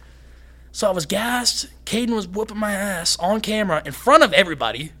 So I was gassed. Caden was whooping my ass on camera in front of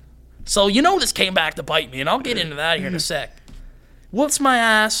everybody. So this came back to bite me, and I'll get into that here in a sec. Whoops my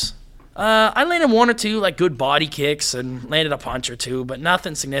ass. I landed one or two like good body kicks and landed a punch or two, but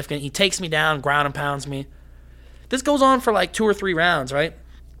nothing significant. He takes me down, ground and pounds me. This goes on for like 2 or 3 rounds, right?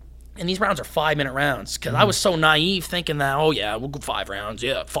 And these rounds are 5-minute rounds because I was so naive thinking that, oh yeah, we'll go 5 rounds.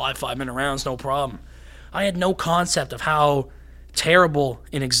 Yeah, 5-minute rounds, no problem. I had no concept of how terrible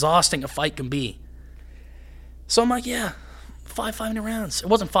and exhausting a fight can be. So I'm like, yeah, 5-minute rounds. It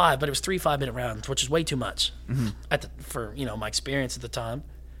wasn't 5, but it was 3 5-minute rounds, which is way too much for my experience at the time.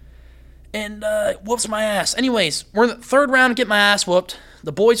 And whoops my ass. Anyways, we're in the 3rd round to get my ass whooped.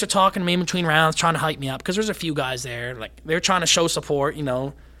 The boys are talking to me in between rounds, trying to hype me up because there's a few guys there. Like they're trying to show support.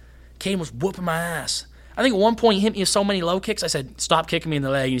 Kane was whooping my ass. I think at one point he hit me with so many low kicks. I said, "Stop kicking me in the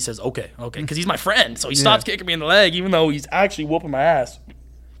leg." And he says, "Okay," because he's my friend. So he stops kicking me in the leg, even though he's actually whooping my ass.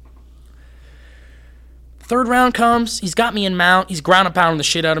 3rd round comes. He's got me in mount. He's ground and pounding the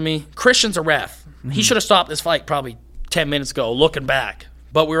shit out of me. Christian's a ref. He should have stopped this fight probably 10 minutes ago, looking back.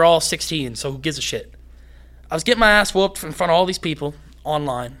 But we were all 16, so who gives a shit? I was getting my ass whooped in front of all these people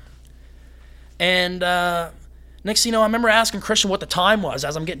online. And next thing you know, I remember asking Christian what the time was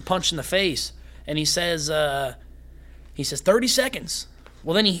as I'm getting punched in the face. And he says 30 seconds.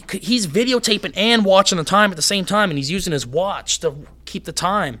 Well, then he's videotaping and watching the time at the same time, and he's using his watch to keep the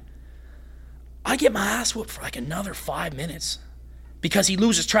time. I get my ass whooped for like another 5 minutes because he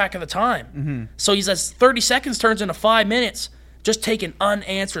loses track of the time. So he says 30 seconds turns into 5 minutes. Just taking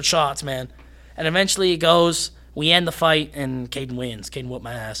unanswered shots, man. And eventually it goes, we end the fight, and Caden wins. Caden whooped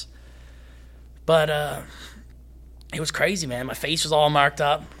my ass. But it was crazy, man. My face was all marked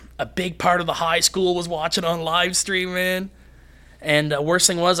up. A big part of the high school was watching on live stream, man. And the worst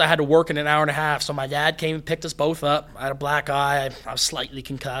thing was I had to work in an hour and a half. So my dad came and picked us both up. I had a black eye. I was slightly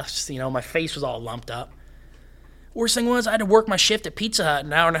concussed. My face was all lumped up. Worst thing was I had to work my shift at Pizza Hut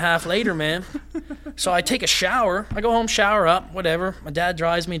an hour and a half later, man. So I take a shower. I go home, shower up, whatever. My dad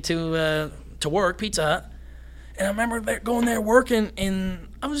drives me to work, Pizza Hut. And I remember going there working, and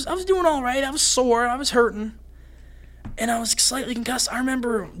I was doing all right. I was sore. I was hurting. And I was slightly concussed. I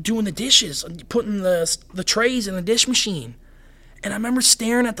remember doing the dishes, putting the trays in the dish machine. And I remember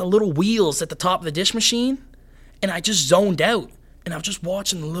staring at the little wheels at the top of the dish machine, and I just zoned out. And I was just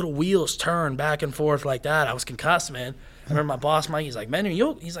watching the little wheels turn back and forth like that. I was concussed, man. I remember my boss, Mike, he's like, "Man, are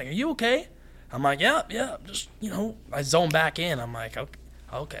you okay?" I'm like, yeah, just, I zoned back in. I'm like,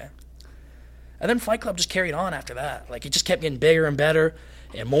 okay. And then Fight Club just carried on after that. Like, it just kept getting bigger and better,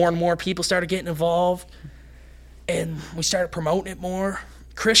 and more people started getting involved, and we started promoting it more.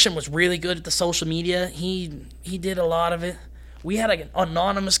 Christian was really good at the social media. He did a lot of it. We had an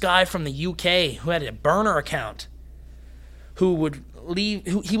anonymous guy from the UK who had a burner account who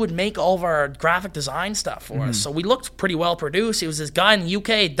would make all of our graphic design stuff for us. So we looked pretty well produced. It was this guy in the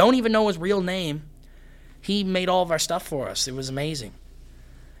UK, don't even know his real name. He made all of our stuff for us. It was amazing.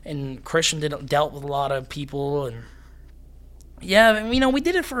 And Christian dealt with a lot of people, and yeah, we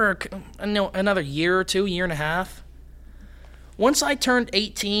did it for another year or two, year and a half. Once I turned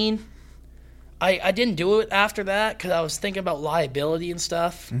 18, I didn't do it after that because I was thinking about liability and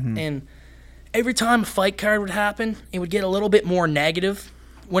stuff. And every time a fight card would happen, it would get a little bit more negative.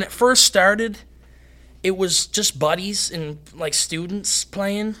 When it first started, it was just buddies and like students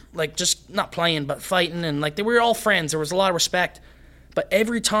playing, like just not playing but fighting, and like they were all friends. There was a lot of respect. But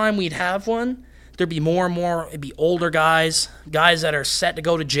every time we'd have one, there'd be more and more. It'd be older guys that are set to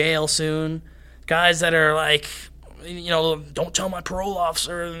go to jail soon, guys that are like, don't tell my parole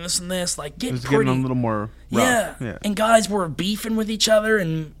officer and this, like getting getting a little more rough. Yeah. And guys were beefing with each other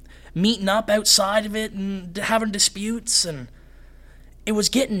and meeting up outside of it and having disputes, and it was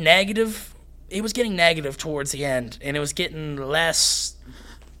getting negative. It was getting negative towards the end, and it was getting less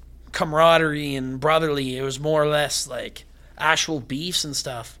camaraderie and brotherly. It was more or less like actual beefs and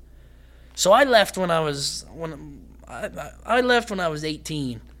stuff. So I left when I was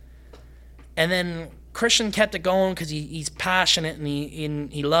 18, and then Christian kept it going because he's passionate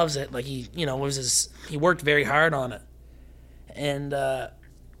and he loves it. Like he worked very hard on it, and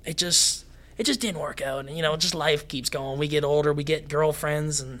it just didn't work out. And just life keeps going. We get older, we get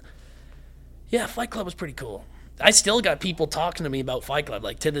girlfriends, and yeah, Fight Club was pretty cool. I still got people talking to me about Fight Club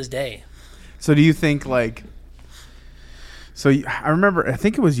like to this day. So do you think like? I remember. I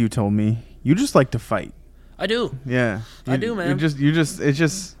think it was you told me you just like to fight. I do. Yeah, I do, man. It's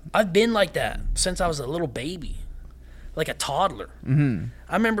just. I've been like that since I was a little baby, like a toddler.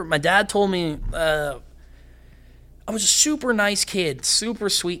 I remember my dad told me I was a super nice kid, super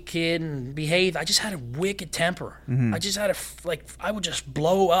sweet kid, and behaved. I just had a wicked temper. I just had I would just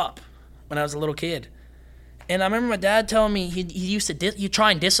blow up when I was a little kid. And I remember my dad telling me he used to you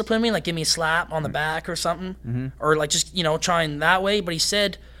try and discipline me, like give me a slap on the back or something, or like just trying that way. But he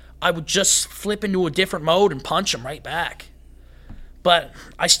said I would just flip into a different mode and punch him right back. But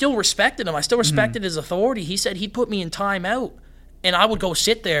I still respected him. I still respected his authority. He said he'd put me in timeout, and I would go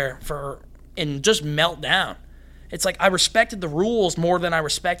sit there and just melt down. It's like I respected the rules more than I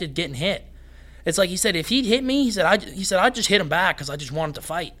respected getting hit. It's like he said if he'd hit me, he said I'd just hit him back because I just wanted to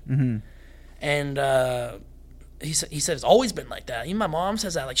fight. And he said it's always been like that. Even my mom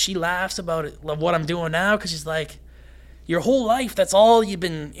says that. Like she laughs about it, what I'm doing now, because she's like, your whole life that's all you've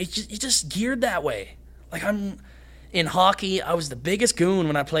been. You're just geared that way. Like I'm in hockey. I was the biggest goon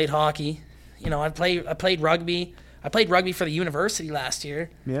when I played hockey. I played rugby. I played rugby for the university last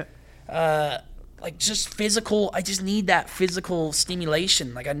year. Yeah. Like just physical. I just need that physical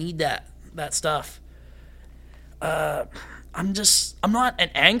stimulation. Like I need that stuff. I'm not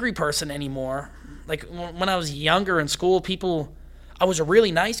an angry person anymore. Like when I was younger in school, I was a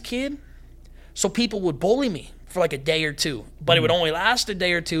really nice kid, so people would bully me for like a day or two, but it would only last a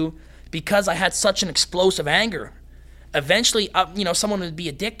day or two because I had such an explosive anger. Eventually, someone would be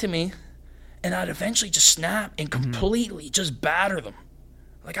a dick to me, and I'd eventually just snap and completely just batter them.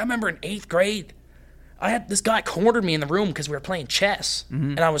 Like I remember in 8th grade, I had this guy cornered me in the room because we were playing chess,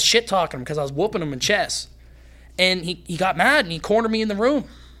 and I was shit talking him because I was whooping him in chess, and he got mad and he cornered me in the room.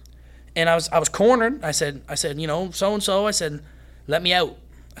 And I was cornered. I said, so-and-so. I said, let me out.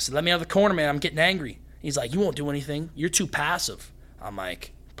 I said, let me out of the corner, man. I'm getting angry. He's like, you won't do anything. You're too passive. I'm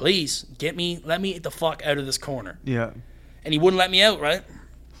like, please, let me get the fuck out of this corner. Yeah. And he wouldn't let me out, right?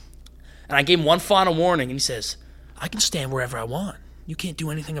 And I gave him one final warning, and he says, I can stand wherever I want. You can't do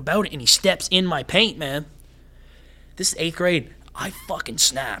anything about it. And he steps in my paint, man. This is 8th grade. I fucking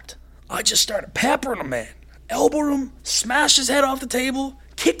snapped. I just started peppering him, man. Elbowed him, smashed his head off the table,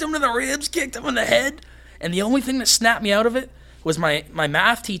 kicked him to the ribs, kicked him in the head. And the only thing that snapped me out of it was my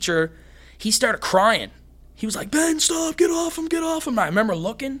math teacher. He started crying. He was like, Ben, stop, get off him. And I remember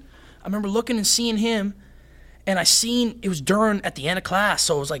looking and seeing him. And it was at the end of class.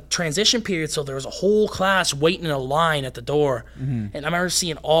 So it was like transition period. So there was a whole class waiting in a line at the door. And I remember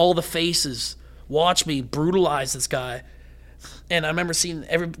seeing all the faces watch me brutalize this guy. And I remember seeing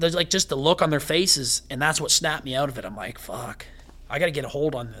there's like just the look on their faces. And that's what snapped me out of it. I'm like, fuck. I got to get a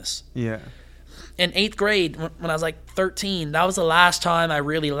hold on this. Yeah. In 8th grade, when I was like 13, that was the last time I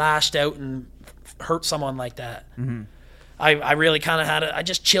really lashed out and hurt someone like that. I really kind of I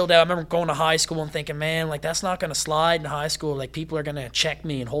just chilled out. I remember going to high school and thinking, man, like that's not going to slide in high school. Like people are going to check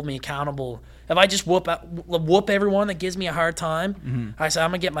me and hold me accountable. If I just whoop everyone that gives me a hard time, I said,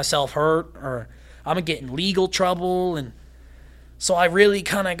 I'm going to get myself hurt or I'm going to get in legal trouble. And so I really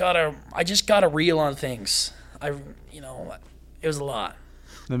kind of I just got a reel on things. It was a lot.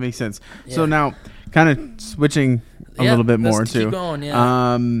 That makes sense. Yeah. So now, kind of switching a little bit more too. Keep going,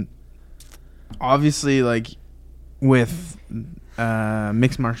 yeah. Obviously, like with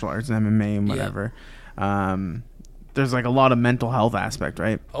mixed martial arts and MMA and whatever, there's like a lot of mental health aspect,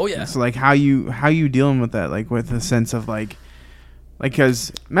 right? Oh yeah. So like how you dealing with that? Like with the sense of like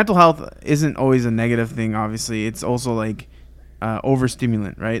because mental health isn't always a negative thing. Obviously, it's also like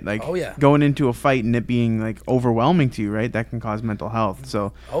overstimulant, right? Like going into a fight and it being like overwhelming to you, right? That can cause mental health.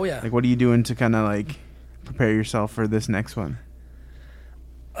 So like what are you doing to kind of like prepare yourself for this next one?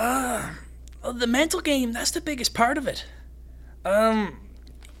 The mental game, that's the biggest part of it.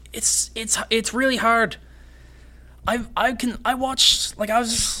 It's really hard. I'm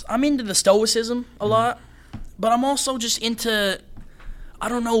into the stoicism a lot, but I'm also just into, I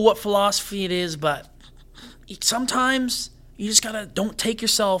don't know what philosophy it is, but sometimes you just don't take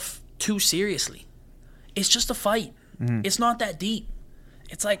yourself too seriously. It's just a fight. It's not that deep.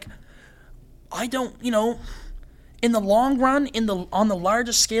 It's like, I don't, in the long run, on the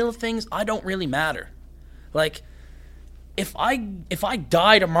largest scale of things, I don't really matter. Like, if I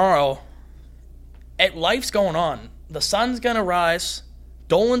die tomorrow, life's going on. The sun's gonna rise.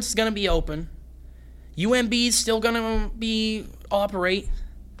 Dolan's gonna be open. UMB's still gonna operate.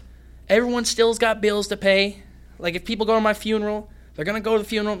 Everyone still's got bills to pay. Like, if people go to my funeral, they're going to go to the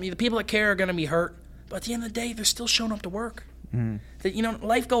funeral. The people that care are going to be hurt. But at the end of the day, they're still showing up to work.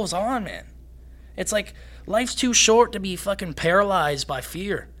 Life goes on, man. It's like, life's too short to be fucking paralyzed by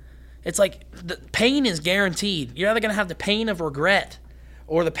fear. It's like, the pain is guaranteed. You're either going to have the pain of regret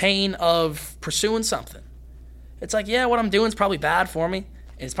or the pain of pursuing something. It's like, yeah, what I'm doing is probably bad for me.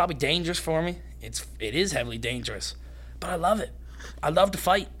 It's probably dangerous for me. It is heavily dangerous. But I love it. I love to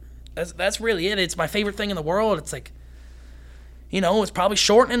fight. That's really it. It's my favorite thing in the world. It's like, it's probably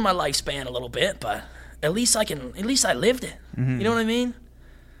shortening my lifespan a little bit, but at least I lived it. You know what I mean?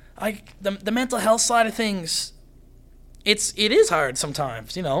 the mental health side of things, it is hard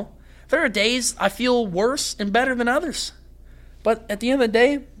sometimes, you know. There are days I feel worse and better than others. But at the end of the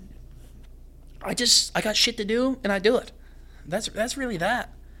day, I got shit to do and I do it. That's really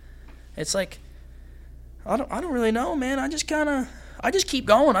that. It's like I don't really know, man. I just keep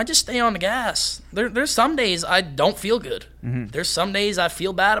going. I just stay on the gas. There's some days I don't feel good. Mm-hmm. There's some days I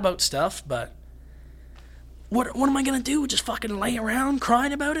feel bad about stuff, but what am I gonna do? Just fucking lay around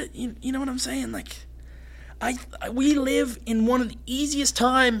crying about it? You know what I'm saying? Like, we live in one of the easiest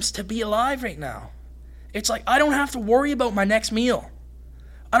times to be alive right now. It's like I don't have to worry about my next meal.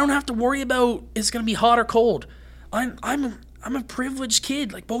 I don't have to worry about it's gonna be hot or cold. I'm a privileged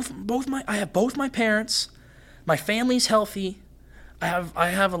kid. Like I have both my parents. My family's healthy. I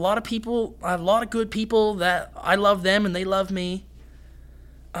have a lot of people. I have a lot of good people that I love them and they love me.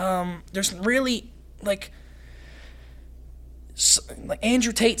 There's really like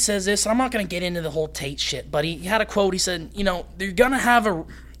Andrew Tate says this. I'm not gonna get into the whole Tate shit, but he had a quote. He said, you know, there's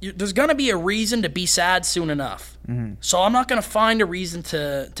gonna be a reason to be sad soon enough. Mm-hmm. So I'm not gonna find a reason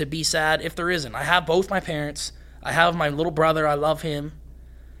to be sad if there isn't. I have both my parents. I have my little brother. I love him.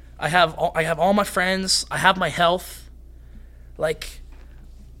 I have all my friends. I have my health. Like,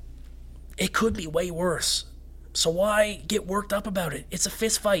 it could be way worse. So why get worked up about it? It's a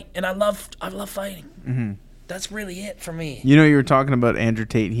fist fight, and I love fighting. Mm-hmm. That's really it for me. You know, you were talking about Andrew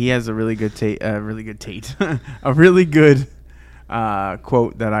Tate. He has a really good a really good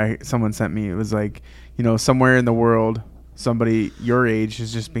quote that someone sent me. It was like, you know, somewhere in the world, somebody your age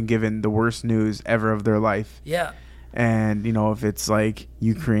has just been given the worst news ever of their life. Yeah. And, you know, if it's like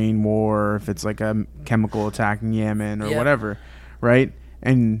Ukraine war, if it's like a chemical attack in Yemen or whatever, right?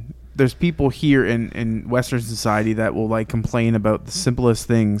 And there's people here in Western society that will like complain about the simplest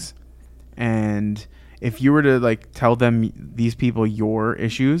things. And if you were to like tell them these people your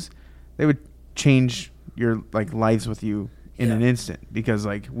issues, they would change your like lives with you in an instant, because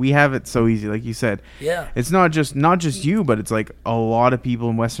like we have it so easy, like you said. Yeah. It's not just you, but it's like a lot of people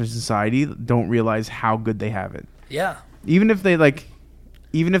in Western society don't realize how good they have it. Yeah. Even if they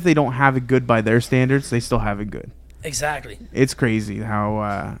don't have it good by their standards, they still have it good. Exactly. It's crazy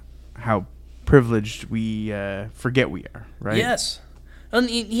how privileged we forget we are, right? Yes. And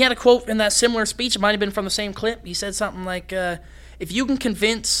he had a quote in that similar speech. It might have been from the same clip. He said something like, if you can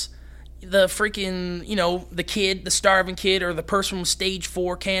convince the freaking, you know, the starving kid, or the person with stage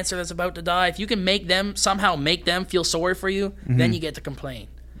 4 cancer that's about to die, if you can somehow make them feel sorry for you, mm-hmm. then you get to complain.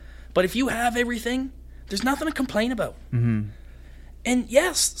 But if you have everything, there's nothing to complain about. Mm-hmm. And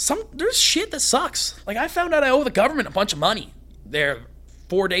yes, there's shit that sucks. Like, I found out I owe the government a bunch of money there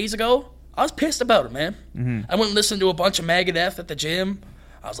 4 days ago. I was pissed about it, man. Mm-hmm. I went and listened to a bunch of Megadeth at the gym.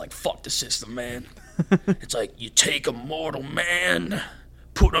 I was like, fuck the system, man. It's like, you take a mortal man,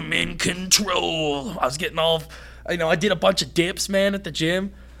 put him in control. I was getting all, you know, I did a bunch of dips, man, at the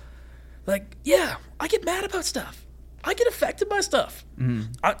gym. Like, yeah, I get mad about stuff. I get affected by stuff.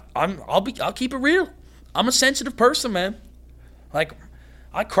 Mm-hmm. I'll keep it real. I'm a sensitive person, man. Like,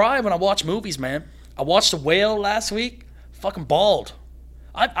 I cry when I watch movies, man. I watched The Whale last week. Fucking bawled.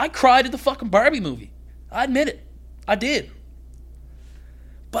 I cried at the fucking Barbie movie. I admit it. I did.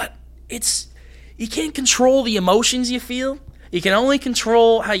 But you can't control the emotions you feel. You can only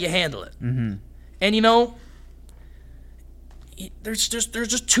control how you handle it. Mm-hmm. And, you know, there's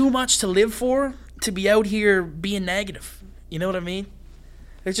just too much to live for to be out here being negative. You know what I mean?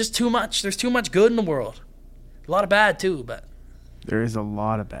 There's just too much. There's too much good in the world. A lot of bad, too, but... There is a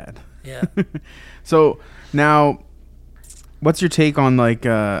lot of bad. Yeah. So, now, what's your take on, like,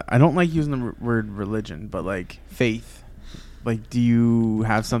 I don't like using the word religion, but, like, faith? Like, do you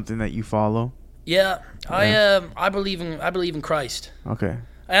have something that you follow? Yeah. I believe in Christ. Okay.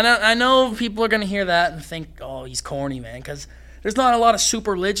 And I know people are going to hear that and think, oh, he's corny, man, because there's not a lot of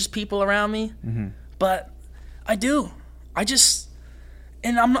super religious people around me. Mm-hmm. But I do.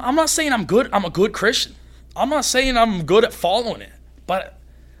 And I'm not saying I'm good. I'm a good Christian. I'm not saying I'm good at following it, but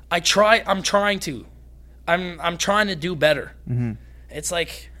I'm trying to. I'm trying to do better. Mm-hmm. It's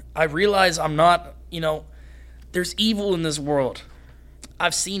like, I realize I'm not, you know, there's evil in this world.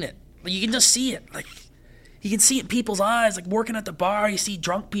 I've seen it. You can just see it. Like, you can see it in people's eyes. Like, working at the bar, you see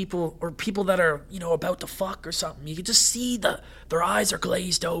drunk people or people that are, you know, about to fuck or something. You can just see their eyes are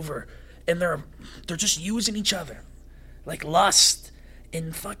glazed over, and they're just using each other, like lust.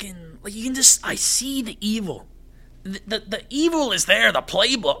 And fucking, like, you can just, I see the evil. The evil is there, the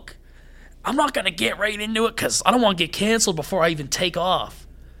playbook. I'm not going to get right into it because I don't want to get canceled before I even take off.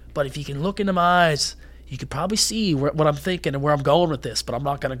 But if you can look into my eyes, you could probably see what I'm thinking and where I'm going with this, but I'm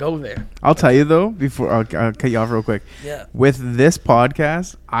not going to go there. I'll tell you though, before I'll cut you off real quick. Yeah. With this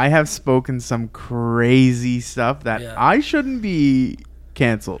podcast, I have spoken some crazy stuff that I shouldn't be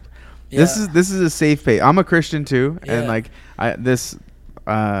canceled. Yeah. This is a safe page. I'm a Christian too, and like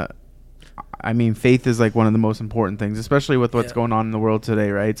I mean, faith is like one of the most important things, especially with what's going on in the world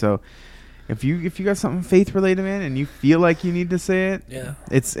today, right? So if you got something faith related, man, and you feel like you need to say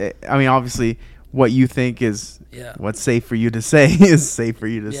it, I mean, obviously what you think is what's safe for you to say is safe for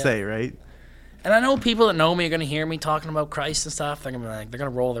you to say, right? And I know people that know me are going to hear me talking about Christ and stuff. They're going to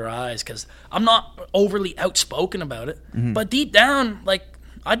roll their eyes because I'm not overly outspoken about it. Mm-hmm. But deep down, like,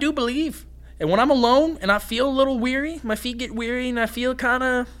 I do believe. And when I'm alone and I feel a little weary, my feet get weary, and I feel kind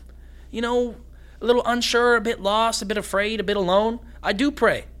of, you know, a little unsure, a bit lost, a bit afraid, a bit alone, I do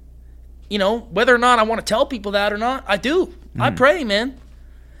pray. You know, whether or not I want to tell people that or not, I do. Mm-hmm. I pray, man.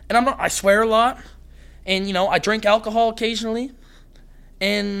 And I swear a lot. And, you know, I drink alcohol occasionally.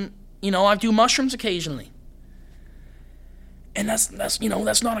 And, you know, I do mushrooms occasionally. And that's you know,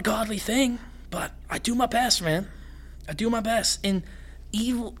 that's not a godly thing. But I do my best, man. I do my best. And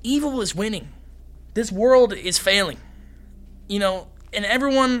evil is winning. This world is failing. You know, and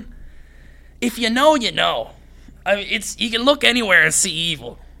everyone, if you know, you know. I mean, you can look anywhere and see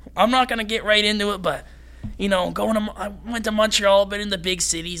evil. I'm not going to get right into it, but, you know, I went to Montreal, been in the big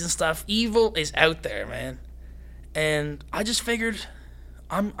cities and stuff. Evil is out there, man. And I just figured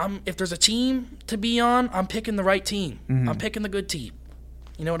if there's a team to be on, I'm picking the right team. Mm-hmm. I'm picking the good team.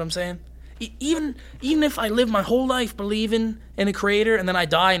 You know what I'm saying? Even if I live my whole life believing in a creator and then I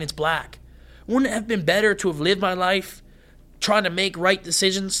die and it's black, wouldn't it have been better to have lived my life trying to make right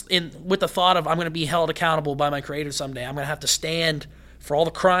decisions with the thought of I'm going to be held accountable by my creator someday. I'm going to have to stand for all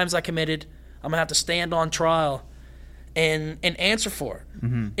the crimes I committed. I'm going to have to stand on trial and answer for it.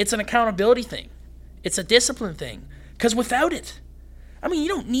 Mm-hmm. It's an accountability thing. It's a discipline thing. Because without it, I mean, you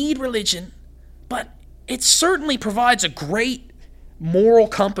don't need religion, but it certainly provides a great moral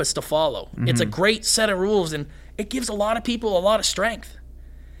compass to follow. Mm-hmm. It's a great set of rules, and it gives a lot of people a lot of strength.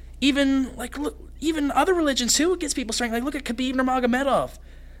 Even other religions too, it gives people strength. Like, look at Khabib Nurmagomedov.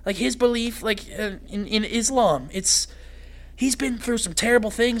 Like, his belief, like, in Islam, he's been through some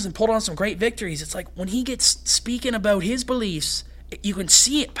terrible things and pulled on some great victories. It's like when he gets speaking about his beliefs, you can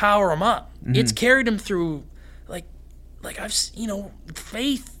see it power him up. Mm-hmm. It's carried him through, like I've, you know,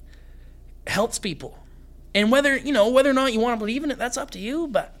 faith helps people. And whether or not you want to believe in it, that's up to you.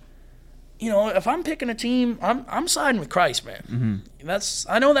 But, you know, if I'm picking a team, I'm siding with Christ, man.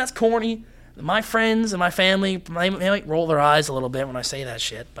 Mm-hmm. I know that's corny. My friends and my family, they might roll their eyes a little bit when I say that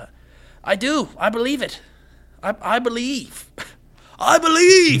shit, but I do. I believe it. I believe. I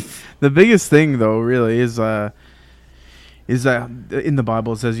believe. The biggest thing, though, really is that in the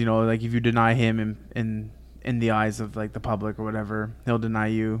Bible it says, you know, like if you deny him in the eyes of like the public or whatever, he'll deny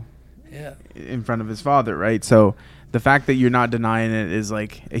you in front of his Father, right? So the fact that you're not denying it is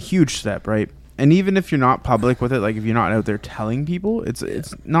like a huge step, right? And even if you're not public with it, like if you're not out there telling people,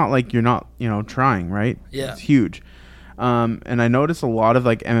 it's not like you're not, you know, trying, right? Yeah. It's huge. And I noticed a lot of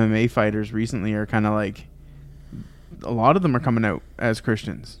like MMA fighters recently are kind of like, a lot of them are coming out as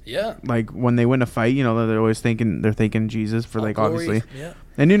Christians. Yeah. Like when they win a fight, you know, they're always thinking Jesus for like glory. Obviously. Yeah.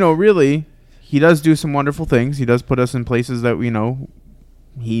 And you know, really, he does do some wonderful things. He does put us in places that, you know,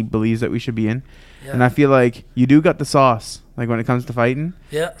 he believes that we should be in. Yeah. And I feel like you do got the sauce, like when it comes to fighting.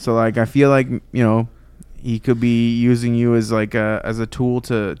 Yeah. So like I feel like, you know, he could be using you as like as a tool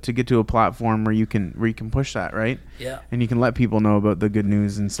to get to a platform where you can push that, right? Yeah. And you can let people know about the good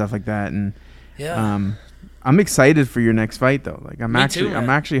news and stuff like that. And I'm excited for your next fight though. Like I'm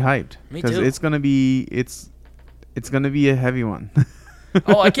actually hyped because it's gonna be a heavy one.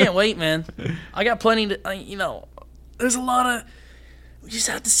 Oh, I can't wait, man. I got plenty to, you know, there's a lot of, we just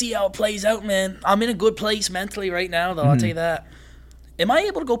have to see how it plays out, man. I'm in a good place mentally right now, though. I'll tell you that. Am I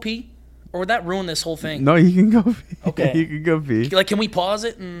able to go pee? Or would that ruin this whole thing? No, you can go pee. Okay. You can go pee. Like, can we pause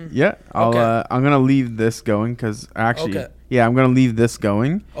it? And yeah. I'm going to leave this going because actually, I'm going to leave this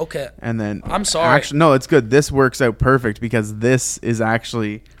going. Okay. And then. I'm sorry. Actually, no, it's good. This works out perfect because this is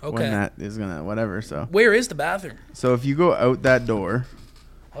actually when that is going to, whatever. So. Where is the bathroom? So if you go out that door.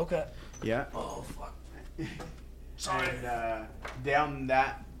 Okay. Yeah. Oh, fuck. Sorry. And down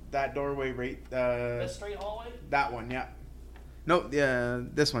that doorway right. That straight hallway? That one, yeah. No,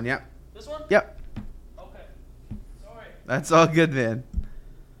 this one, yeah. This one? Yep. Okay. Sorry. That's all good, man.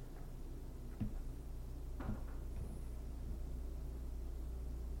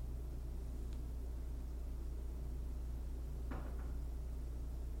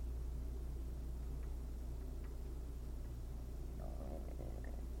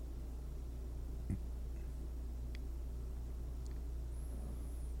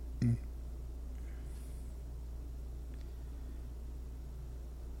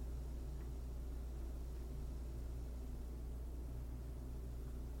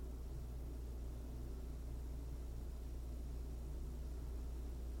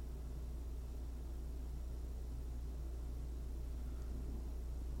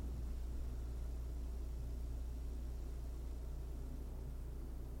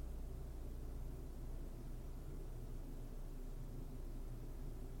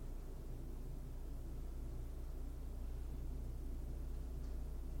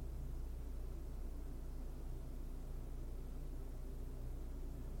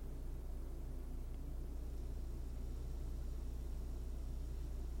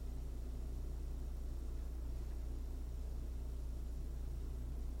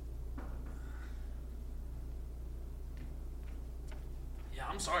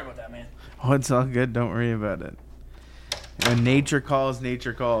 sorry about that, man. Oh, it's all good. Don't worry about it. When nature calls,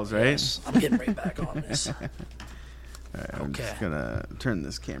 right? Yes, I'm getting right back on this. All right, I'm just gonna turn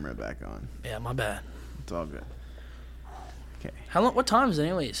this camera back on. Yeah, my bad. It's all good. Okay. How long? What time is it,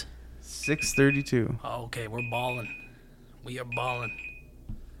 anyways? 6:32. Oh, okay, we're balling. We are balling.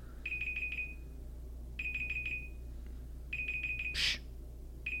 Shh.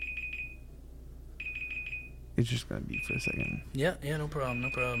 It's just gonna beep for a second. Yeah, no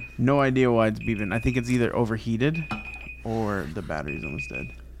problem. No idea why it's beeping. I think it's either overheated or the battery's almost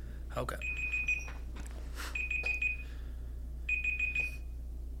dead. Okay.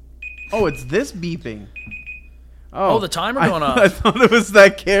 Oh, it's this beeping. Oh, the timer going off. I thought it was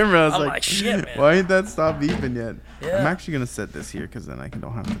that camera. I was like, shit, man. Why ain't that stop beeping yet? Yeah. I'm actually going to set this here because then I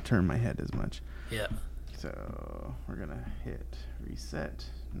don't have to turn my head as much. Yeah. So we're going to hit reset.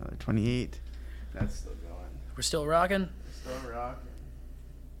 Another 28. That's still going. We're still rocking? Still rocking.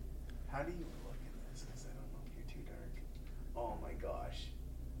 How do you look at this? Because I don't know if you're too dark. Oh my gosh.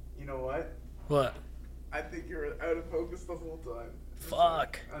 You know what? What? I think you're out of focus the whole time.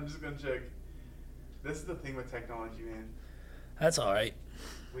 Fuck. I'm just going to check. This is the thing with technology, man. That's all right.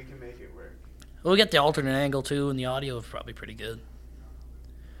 We can make it work. We'll get the alternate angle, too, and the audio is probably pretty good.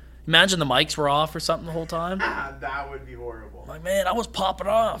 Imagine the mics were off or something the whole time. That would be horrible. Like, man, I was popping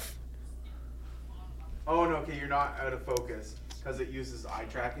off. Oh, no, okay, you're not out of focus because it uses eye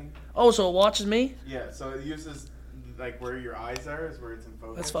tracking. Oh, so it watches me? Yeah, so it uses, like, where your eyes are is where it's in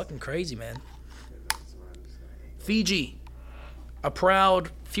focus. That's fucking crazy, man. Okay, so I'm just gonna Fiji, a proud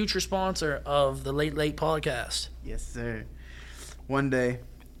future sponsor of the Late Late podcast. Yes, sir. One day,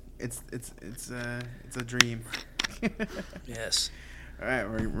 it's a dream. Yes. All right,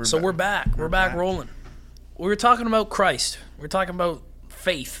 we're back. We're back rolling. We were talking about Christ. We were talking about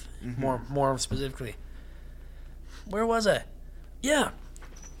faith, more specifically. Where was I? Yeah.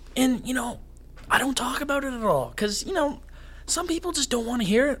 And, I don't talk about it at all because, some people just don't want to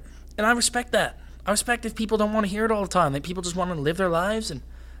hear it, and I respect that. I respect if people don't want to hear it all the time, that people just want to live their lives, and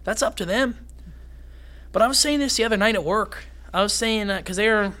that's up to them. But I was saying this the other night at work. I was saying that because they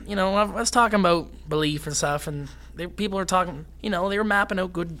were, I was talking about belief and stuff, and people are talking, they were mapping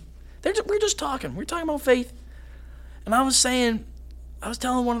out good. We're just talking. We're talking about faith. And I was telling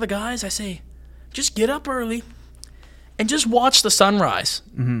one of the guys, I say, just get up early and just watch the sunrise.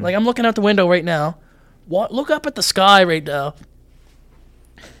 Mm-hmm. Like, I'm looking out the window right now. Look up at the sky right now.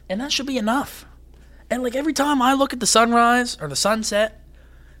 And that should be enough. And, like, every time I look at the sunrise or the sunset,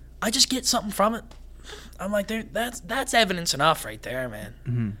 I just get something from it. I'm like, that's evidence enough right there, man.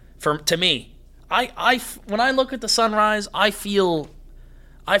 Mm-hmm. To me, when I look at the sunrise, I feel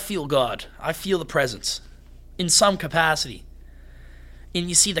God. I feel the presence in some capacity. And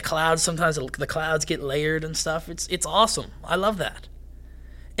you see the clouds. Sometimes the clouds get layered and stuff. It's awesome. I love that.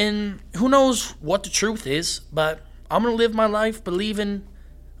 And who knows what the truth is, but I'm gonna live my life believing.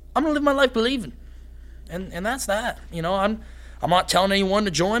 And that's that. I'm not telling anyone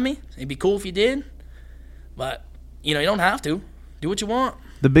to join me. It'd be cool if you did. But, you don't have to. Do what you want.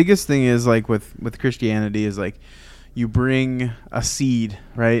 The biggest thing is, like, with Christianity is, like, you bring a seed,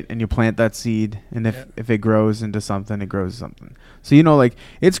 right? And you plant that seed. And if it grows into something, it grows something. So, like,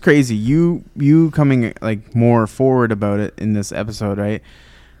 it's crazy. You coming, like, more forward about it in this episode, right?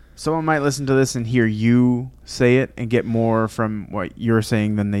 Someone might listen to this and hear you say it and get more from what you're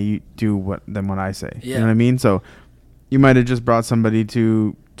saying than they do than what I say. Yeah. You know what I mean? So you might have just brought somebody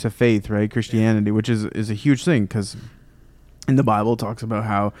to faith, right? Christianity, which is a huge thing because in the Bible it talks about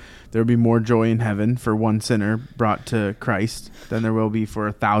how there will be more joy in heaven for one sinner brought to Christ than there will be for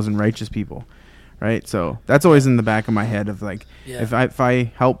 1,000 righteous people, right? So that's always in the back of my head of, like, if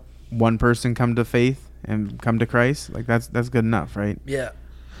I help one person come to faith and come to Christ, like, that's good enough, right? Yeah.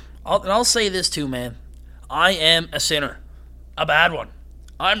 I'll say this too, man. I am a sinner. A bad one.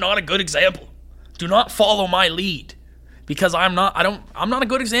 I'm not a good example. Do not follow my lead. Because I'm not a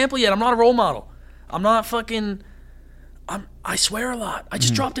good example yet. I'm not a role model. I'm not fucking... I swear a lot. I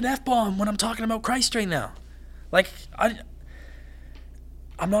just dropped an F-bomb when I'm talking about Christ right now. Like,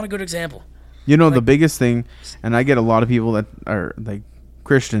 I'm not a good example. The biggest thing, and I get a lot of people that are, like,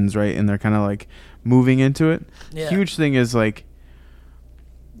 Christians, right? And they're kind of, like, moving into it. Yeah. Huge thing is, like,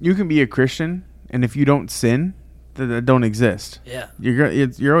 you can be a Christian, and if you don't sin, that don't exist. Yeah.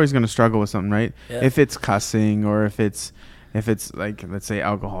 You're always going to struggle with something, right? Yeah. If it's cussing or if it's like, let's say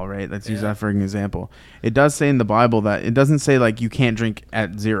alcohol, right? Let's use that for an example. It does say in the Bible that it doesn't say, like, you can't drink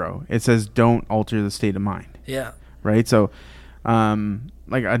at 0. It says don't alter the state of mind. Yeah. Right? So,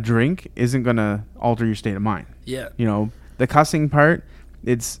 like, a drink isn't going to alter your state of mind. Yeah. The cussing part,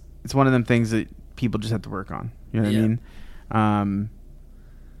 it's one of them things that people just have to work on. You know what I mean?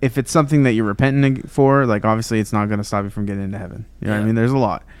 if it's something that you're repenting for, like obviously it's not going to stop you from getting into heaven. You know what I mean? There's a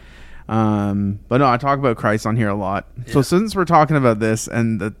lot. But no, I talk about Christ on here a lot. Yeah. So since we're talking about this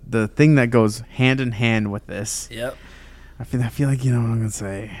and the thing that goes hand in hand with this, I feel like you know what I'm gonna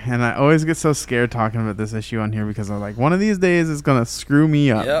say, and I always get so scared talking about this issue on here because I'm like, one of these days it's gonna screw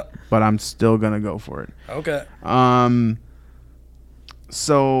me up, but I'm still gonna go for it. Okay.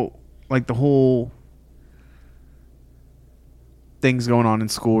 So like the whole things going on in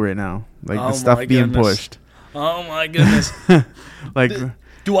school right now, like the stuff being pushed. Oh my goodness! Like,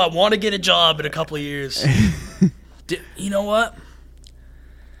 do I want to get a job in a couple of years? You know what?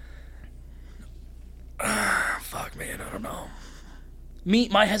 Fuck, man, I don't know.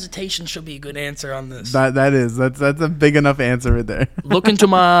 My hesitation should be a good answer on this. That's a big enough answer right there. Look into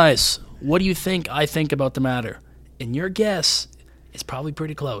my eyes. What do you think I think about the matter? And your guess is probably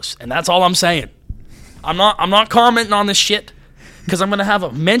pretty close. And that's all I'm saying. I'm not commenting on this shit because I'm gonna have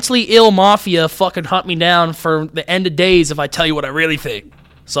a mentally ill mafia fucking hunt me down for the end of days if I tell you what I really think.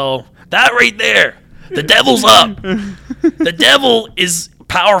 So that right there, the devil's up. The devil is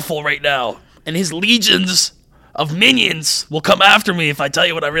powerful right now. And his legions of minions will come after me if I tell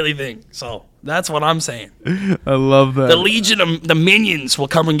you what I really think. So that's what I'm saying. I love that. The legion of the minions will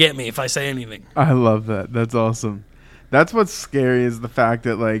come and get me if I say anything. I love that. That's awesome. That's what's scary is the fact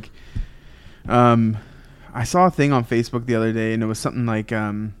that, like, I saw a thing on Facebook the other day, and it was something like,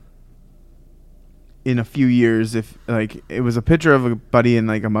 in a few years, if like it was a picture of a buddy in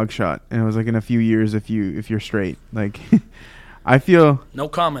like a mugshot, and it was like in a few years if you're straight, like. I feel no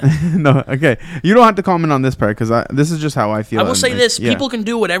comment. No, okay. You don't have to comment on this part because this is just how I feel. I will say this: people can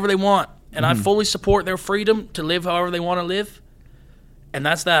do whatever they want, and I fully support their freedom to live however they want to live. And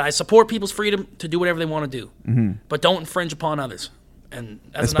that's that. I support people's freedom to do whatever they want to do, but don't infringe upon others. And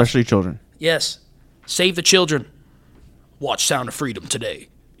that's especially children. Yes, save the children. Watch Sound of Freedom today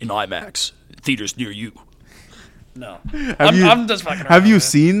in IMAX theaters near you. No, I'm just fucking around. Have you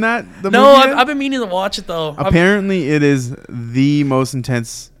seen that? No, I've been meaning to watch it though. Apparently, it is the most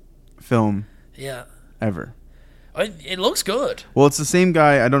intense film ever. It looks good. Well, it's the same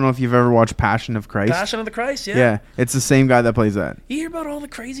guy. I don't know if you've ever watched Passion of Christ. Passion of the Christ, yeah. Yeah, it's the same guy that plays that. You hear about all the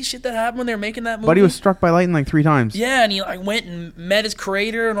crazy shit that happened when they were making that movie? But he was struck by lightning like 3 times. Yeah, and he like went and met his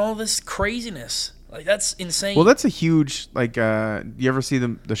creator and all this craziness. Like, that's insane. Well, that's a huge, like, you ever see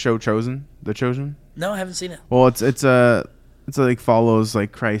the show Chosen? The Chosen? No, I haven't seen it. Well, it's like follows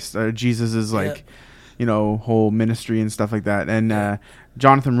like Christ, Jesus's like, you know, whole ministry and stuff like that. And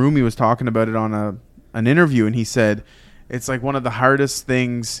Jonathan Rumi was talking about it on an interview, and he said it's like one of the hardest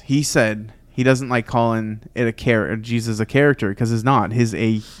things. He said he doesn't like calling it Jesus a character because it's not.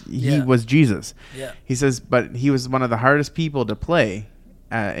 He was Jesus. Yeah. He says, but he was one of the hardest people to play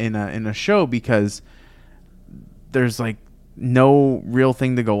in a show because there's like no real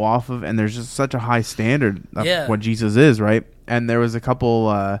thing to go off of, and there's just such a high standard of what Jesus is, right? And there was a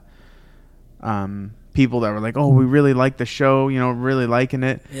couple people that were like, oh, we really like the show, you know, really liking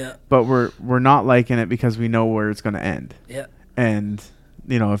it, but we're not liking it because we know where it's going to end. And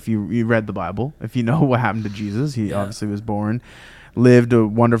you know, if you read the Bible, if you know what happened to Jesus, he obviously was born, lived a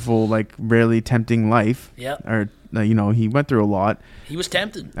wonderful, like, really tempting life, or you know, he went through a lot. He was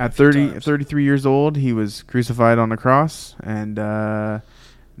tempted. At 33 years old, he was crucified on the cross, and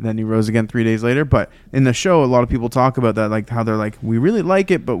then he rose again 3 days later. But in the show, a lot of people talk about that, like how they're like, we really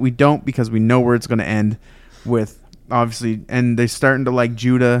like it, but we don't because we know where it's going to end with, obviously. And they're starting to like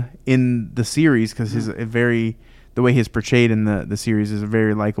Judah in the series because the way he's portrayed in the series is a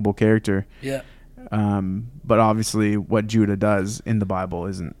very likable character. Yeah. But obviously, what Judah does in the Bible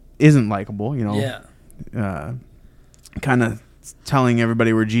isn't likable, you know. Yeah. Kind of telling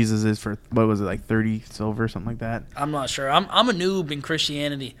everybody where Jesus is for, what was it, like 30 silver, something like that? I'm not sure. I'm a noob in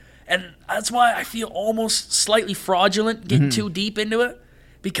Christianity, and that's why I feel almost slightly fraudulent getting too deep into it,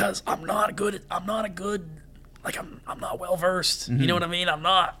 because I'm not well versed. You know what I mean? I'm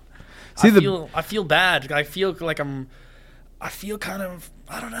not. I feel bad. I feel like I feel kind of,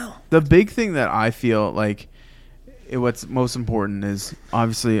 I don't know. The big thing that I feel like what's most important is,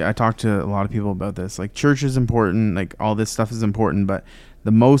 obviously, I talk to a lot of people about this. Like, church is important. Like, all this stuff is important. But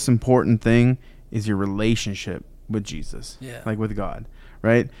the most important thing is your relationship with Jesus. Yeah. Like, with God.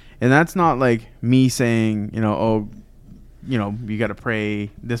 Right? And that's not like me saying, you know, oh, you know, you got to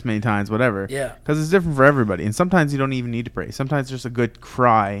pray this many times, whatever. Yeah. Because it's different for everybody. And sometimes you don't even need to pray. Sometimes just a good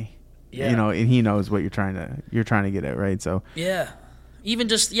cry, you know, and he knows what you're trying to get at, right? So. Yeah. Even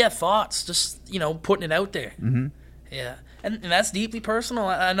just, thoughts. Just, you know, putting it out there. Mm-hmm. Yeah, and that's deeply personal.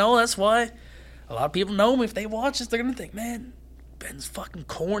 I know that's why a lot of people know me. If they watch this, they're going to think, man, Ben's fucking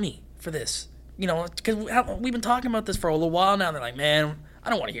corny for this. You know, because we've been talking about this for a little while now. They're like, man, I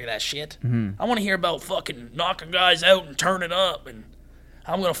don't want to hear that shit. Mm-hmm. I want to hear about fucking knocking guys out and turning up, and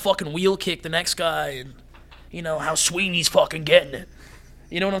I'm going to fucking wheel kick the next guy, and, you know, how Sweeney's fucking getting it.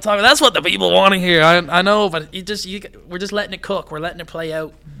 You know what I'm talking about? That's what the people want to hear. I know, but we're just letting it cook. We're letting it play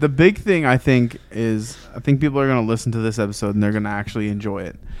out. The big thing, I think people are going to listen to this episode and they're going to actually enjoy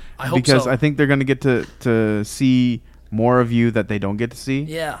it. I hope because so. I think they're going to get to see more of you that they don't get to see.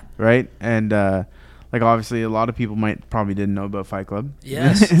 Yeah. Right? And, like, obviously, a lot of people probably didn't know about Fight Club.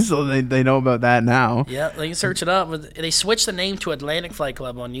 Yes. So they know about that now. Yeah, they can search it up. They switched the name to Atlantic Fight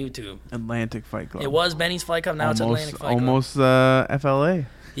Club on YouTube. Atlantic Fight Club. It was Benny's Fight Club. Now it's Atlantic Fight Club. Almost FLA.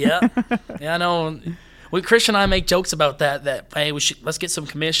 Yeah. Yeah, I know. Christian and I make jokes about that hey, let's get some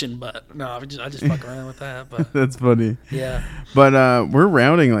commission, but no, I just fuck around with that. But that's funny. Yeah. But we're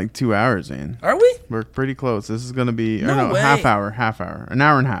rounding like 2 hours, man. Are we? We're pretty close. This is gonna be way. half hour, an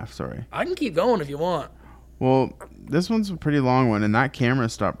hour and a half. Sorry. I can keep going if you want. Well, this one's a pretty long one, and that camera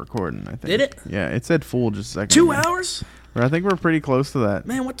stopped recording. I think. Did it? Yeah, it said full just a second. 2 ago. hours? But I think we're pretty close to that.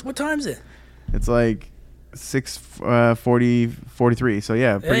 Man, what time is it? It's like 6:43. So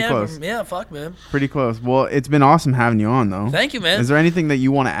yeah, pretty close. Yeah, fuck, man. Pretty close. Well, it's been awesome having you on, though. Thank you, man. Is there anything that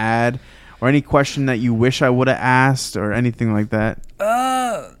you want to add, or any question that you wish I would have asked, or anything like that?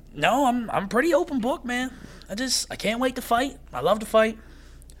 No, I'm pretty open book, man. I can't wait to fight. I love to fight.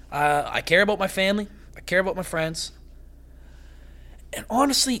 I care about my family. I care about my friends. And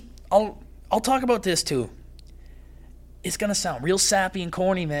honestly, I'll talk about this too. It's gonna sound real sappy and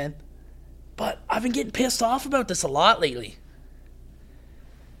corny, man, but I've been getting pissed off about this a lot lately.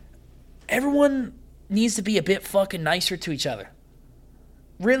 Everyone needs to be a bit fucking nicer to each other.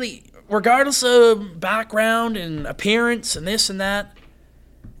 Really, regardless of background and appearance and this and that,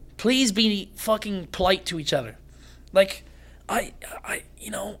 please be fucking polite to each other. Like,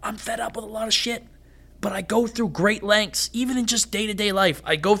 I'm fed up with a lot of shit, but I go through great lengths, even in just day-to-day life.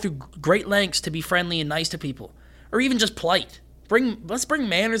 I go through great lengths to be friendly and nice to people, or even just polite. Let's bring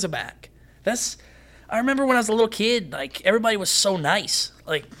manners back. I remember when I was a little kid, like, everybody was so nice.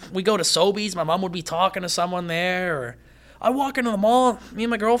 Like, we go to Sobeys, my mom would be talking to someone there, or I walk into the mall. Me and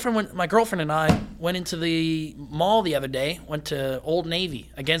my girlfriend and I went into the mall the other day. Went to Old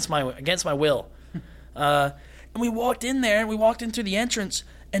Navy against my will, and we walked in there. And we walked in through the entrance,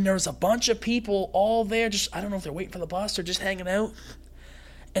 and there was a bunch of people all there. Just, I don't know if they're waiting for the bus or just hanging out.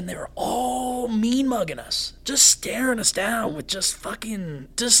 And they were all mean mugging us, just staring us down with just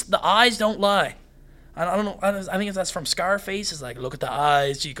the eyes don't lie. I don't know. I think that's from Scarface. It's like, look at the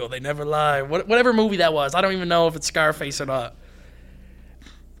eyes, Chico. They never lie. Whatever movie that was. I don't even know if it's Scarface or not.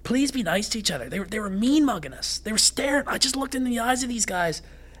 Please be nice to each other. They were mean mugging us. They were staring. I just looked into the eyes of these guys,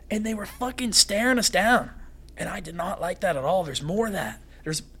 and they were fucking staring us down. And I did not like that at all. There's more of that.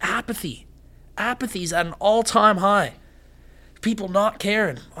 There's apathy. Apathy's at an all-time high. People not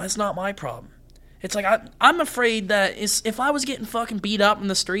caring. Well, that's not my problem. It's like, I'm afraid that if I was getting fucking beat up in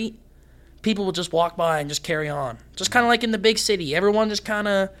the street, people will just walk by and just carry on. Just kind of like in the big city. Everyone just kind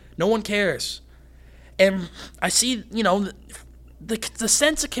of, no one cares. And I see, the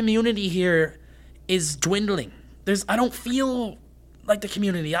sense of community here is dwindling. I don't feel like the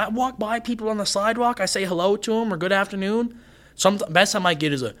community. I walk by people on the sidewalk. I say hello to them or good afternoon. Best I might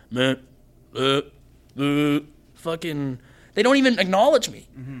get is a, man, fucking, they don't even acknowledge me.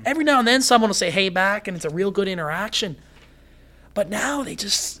 Mm-hmm. Every now and then someone will say hey back, and it's a real good interaction. But now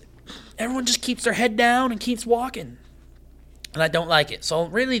everyone just keeps their head down and keeps walking. And I don't like it. So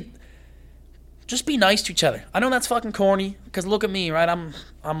really, just be nice to each other. I know that's fucking corny, because look at me, right?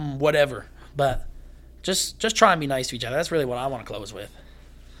 I'm whatever. But just try and be nice to each other. That's really what I want to close with.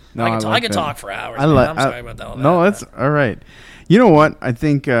 No, I can talk for hours. I'm sorry about that. No, that's all right. You know what? I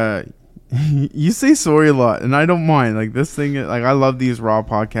think you say sorry a lot, and I don't mind. Like, this thing, like, I love these raw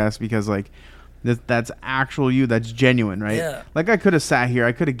podcasts because, like, that's actual you. That's genuine, right? Yeah. Like, I could have sat here.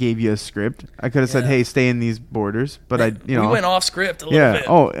 I could have gave you a script. I could have said, "Hey, stay in these borders." But we went off script a little bit.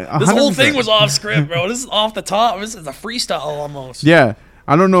 Oh, 100%. This whole thing was off script, bro. This is off the top. This is a freestyle almost. Yeah.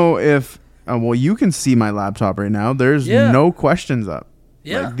 I don't know if. Well, you can see my laptop right now. There's no questions up.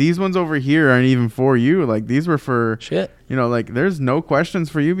 Yeah. Like, these ones over here aren't even for you. Like, these were for shit. Like, there's no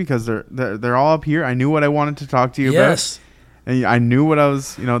questions for you because they're all up here. I knew what I wanted to talk to you about. And I knew what I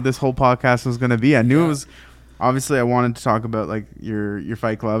was, this whole podcast was going to be. I knew it was, obviously I wanted to talk about, like, your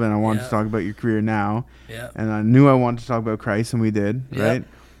Fight Club, and I wanted to talk about your career now. Yeah. And I knew I wanted to talk about Christ, and we did, right?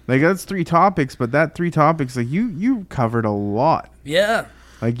 Like, that's 3 topics, but that 3 topics, like, you covered a lot. Yeah.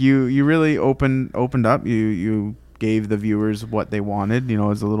 Like, you really opened up. You gave the viewers what they wanted,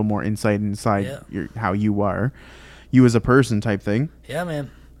 as a little more insight inside how you are, you as a person type thing. Yeah,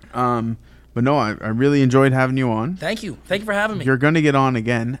 man. But no, I really enjoyed having you on. Thank you. Thank you for having me. You're going to get on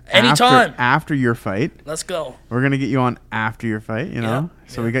again. Anytime. After your fight. Let's go. We're going to get you on after your fight, you know?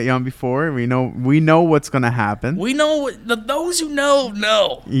 Yeah, So we got you on before. We know what's going to happen. We know, those who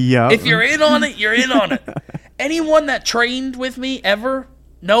know. Yeah. If you're in on it, you're in on it. Anyone that trained with me ever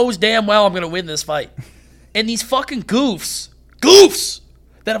knows damn well I'm going to win this fight. And these fucking goofs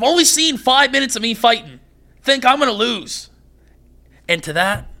that have only seen 5 minutes of me fighting think I'm going to lose. And to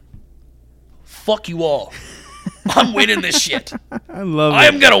that, fuck you all. I'm winning this shit. I love it. I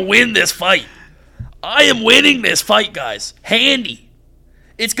am going to win this fight. I am winning this fight, guys. Handy.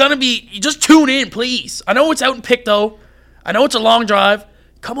 It's going to be... Just tune in, please. I know it's out in Pictou. I know it's a long drive.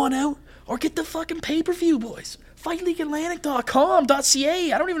 Come on out. Or get the fucking pay-per-view, boys.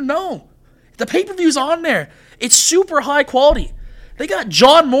 FightLeagueAtlantic.com.ca. I don't even know. The pay-per-view's on there. It's super high quality. They got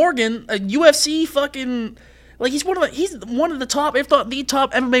John Morgan, a UFC fucking... Like, he's one of the top, if not the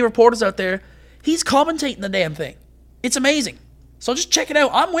top MMA reporters out there. He's commentating the damn thing. It's amazing. So just check it out.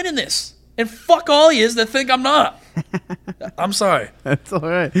 I'm winning this. And fuck all yous that think I'm not. I'm sorry. That's all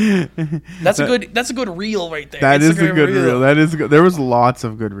right. That's a good reel right there. That is a good reel. That is good. There was lots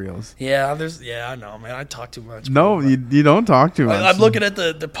of good reels. Yeah, I know, man. I talk too much. No, you don't talk too much. I'm looking at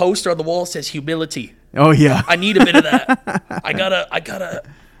the poster on the wall that says humility. Oh yeah. I need a bit of that. I gotta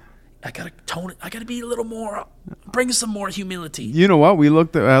tone it. I gotta be a little more. Bring some more humility. You know what?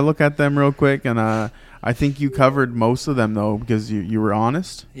 I look at them real quick, and I think you covered most of them though, because you were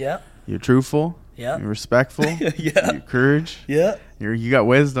honest. Yeah. You're truthful. Yeah. You're respectful. Yeah. You're courage. Yeah. You got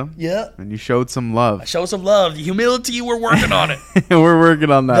wisdom. Yeah. And you showed some love. I show some love. Humility. We're working on it. We're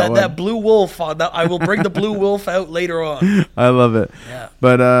working on that. That blue wolf. I will bring the blue wolf out later on. I love it. Yeah.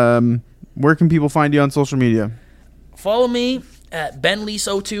 But where can people find you on social media? Follow me at Ben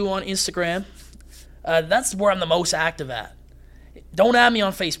Leece 02 on Instagram. That's where I'm the most active at. Don't add me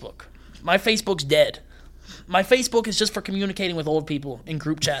on Facebook. My Facebook's dead. My Facebook is just for communicating with old people in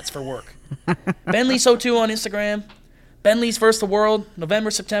group chats for work. Ben Leece 02 on Instagram. Ben Leece vs. the World,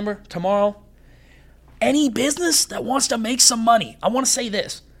 November, September, tomorrow. Any business that wants to make some money, I want to say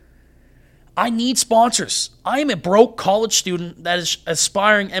this. I need sponsors. I am a broke college student that is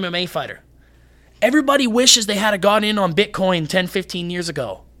aspiring MMA fighter. Everybody wishes they had gotten in on Bitcoin 10, 15 years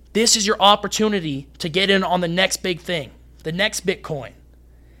ago. This is your opportunity to get in on the next big thing, the next Bitcoin.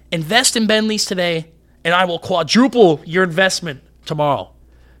 Invest in Ben Leece today, and I will quadruple your investment tomorrow.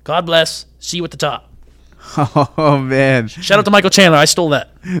 God bless. See you at the top. Oh man! Shout out to Michael Chandler. I stole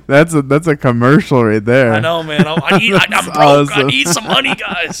that. That's a commercial right there. I know, man. I'm broke. Awesome. I need some money,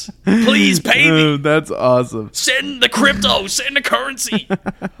 guys. Please pay me. That's awesome. Send the crypto. Send the currency.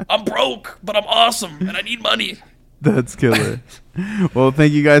 I'm broke, but I'm awesome, and I need money. That's killer. Well,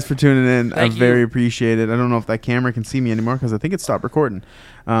 thank you guys for tuning in. I Thank you. very appreciate it. I don't know if that camera can see me anymore because I think it stopped recording.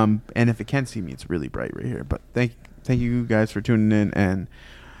 And if it can see me, it's really bright right here. But thank you guys for tuning in. And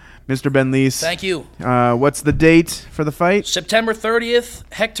Mr. Ben Leece. Thank you. What's the date for the fight? September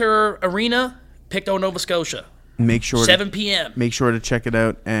 30th, Hector Arena, Pictou, Nova Scotia. Make sure 7 p.m. Make sure to check it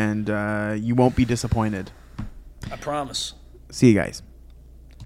out, and you won't be disappointed. I promise. See you guys.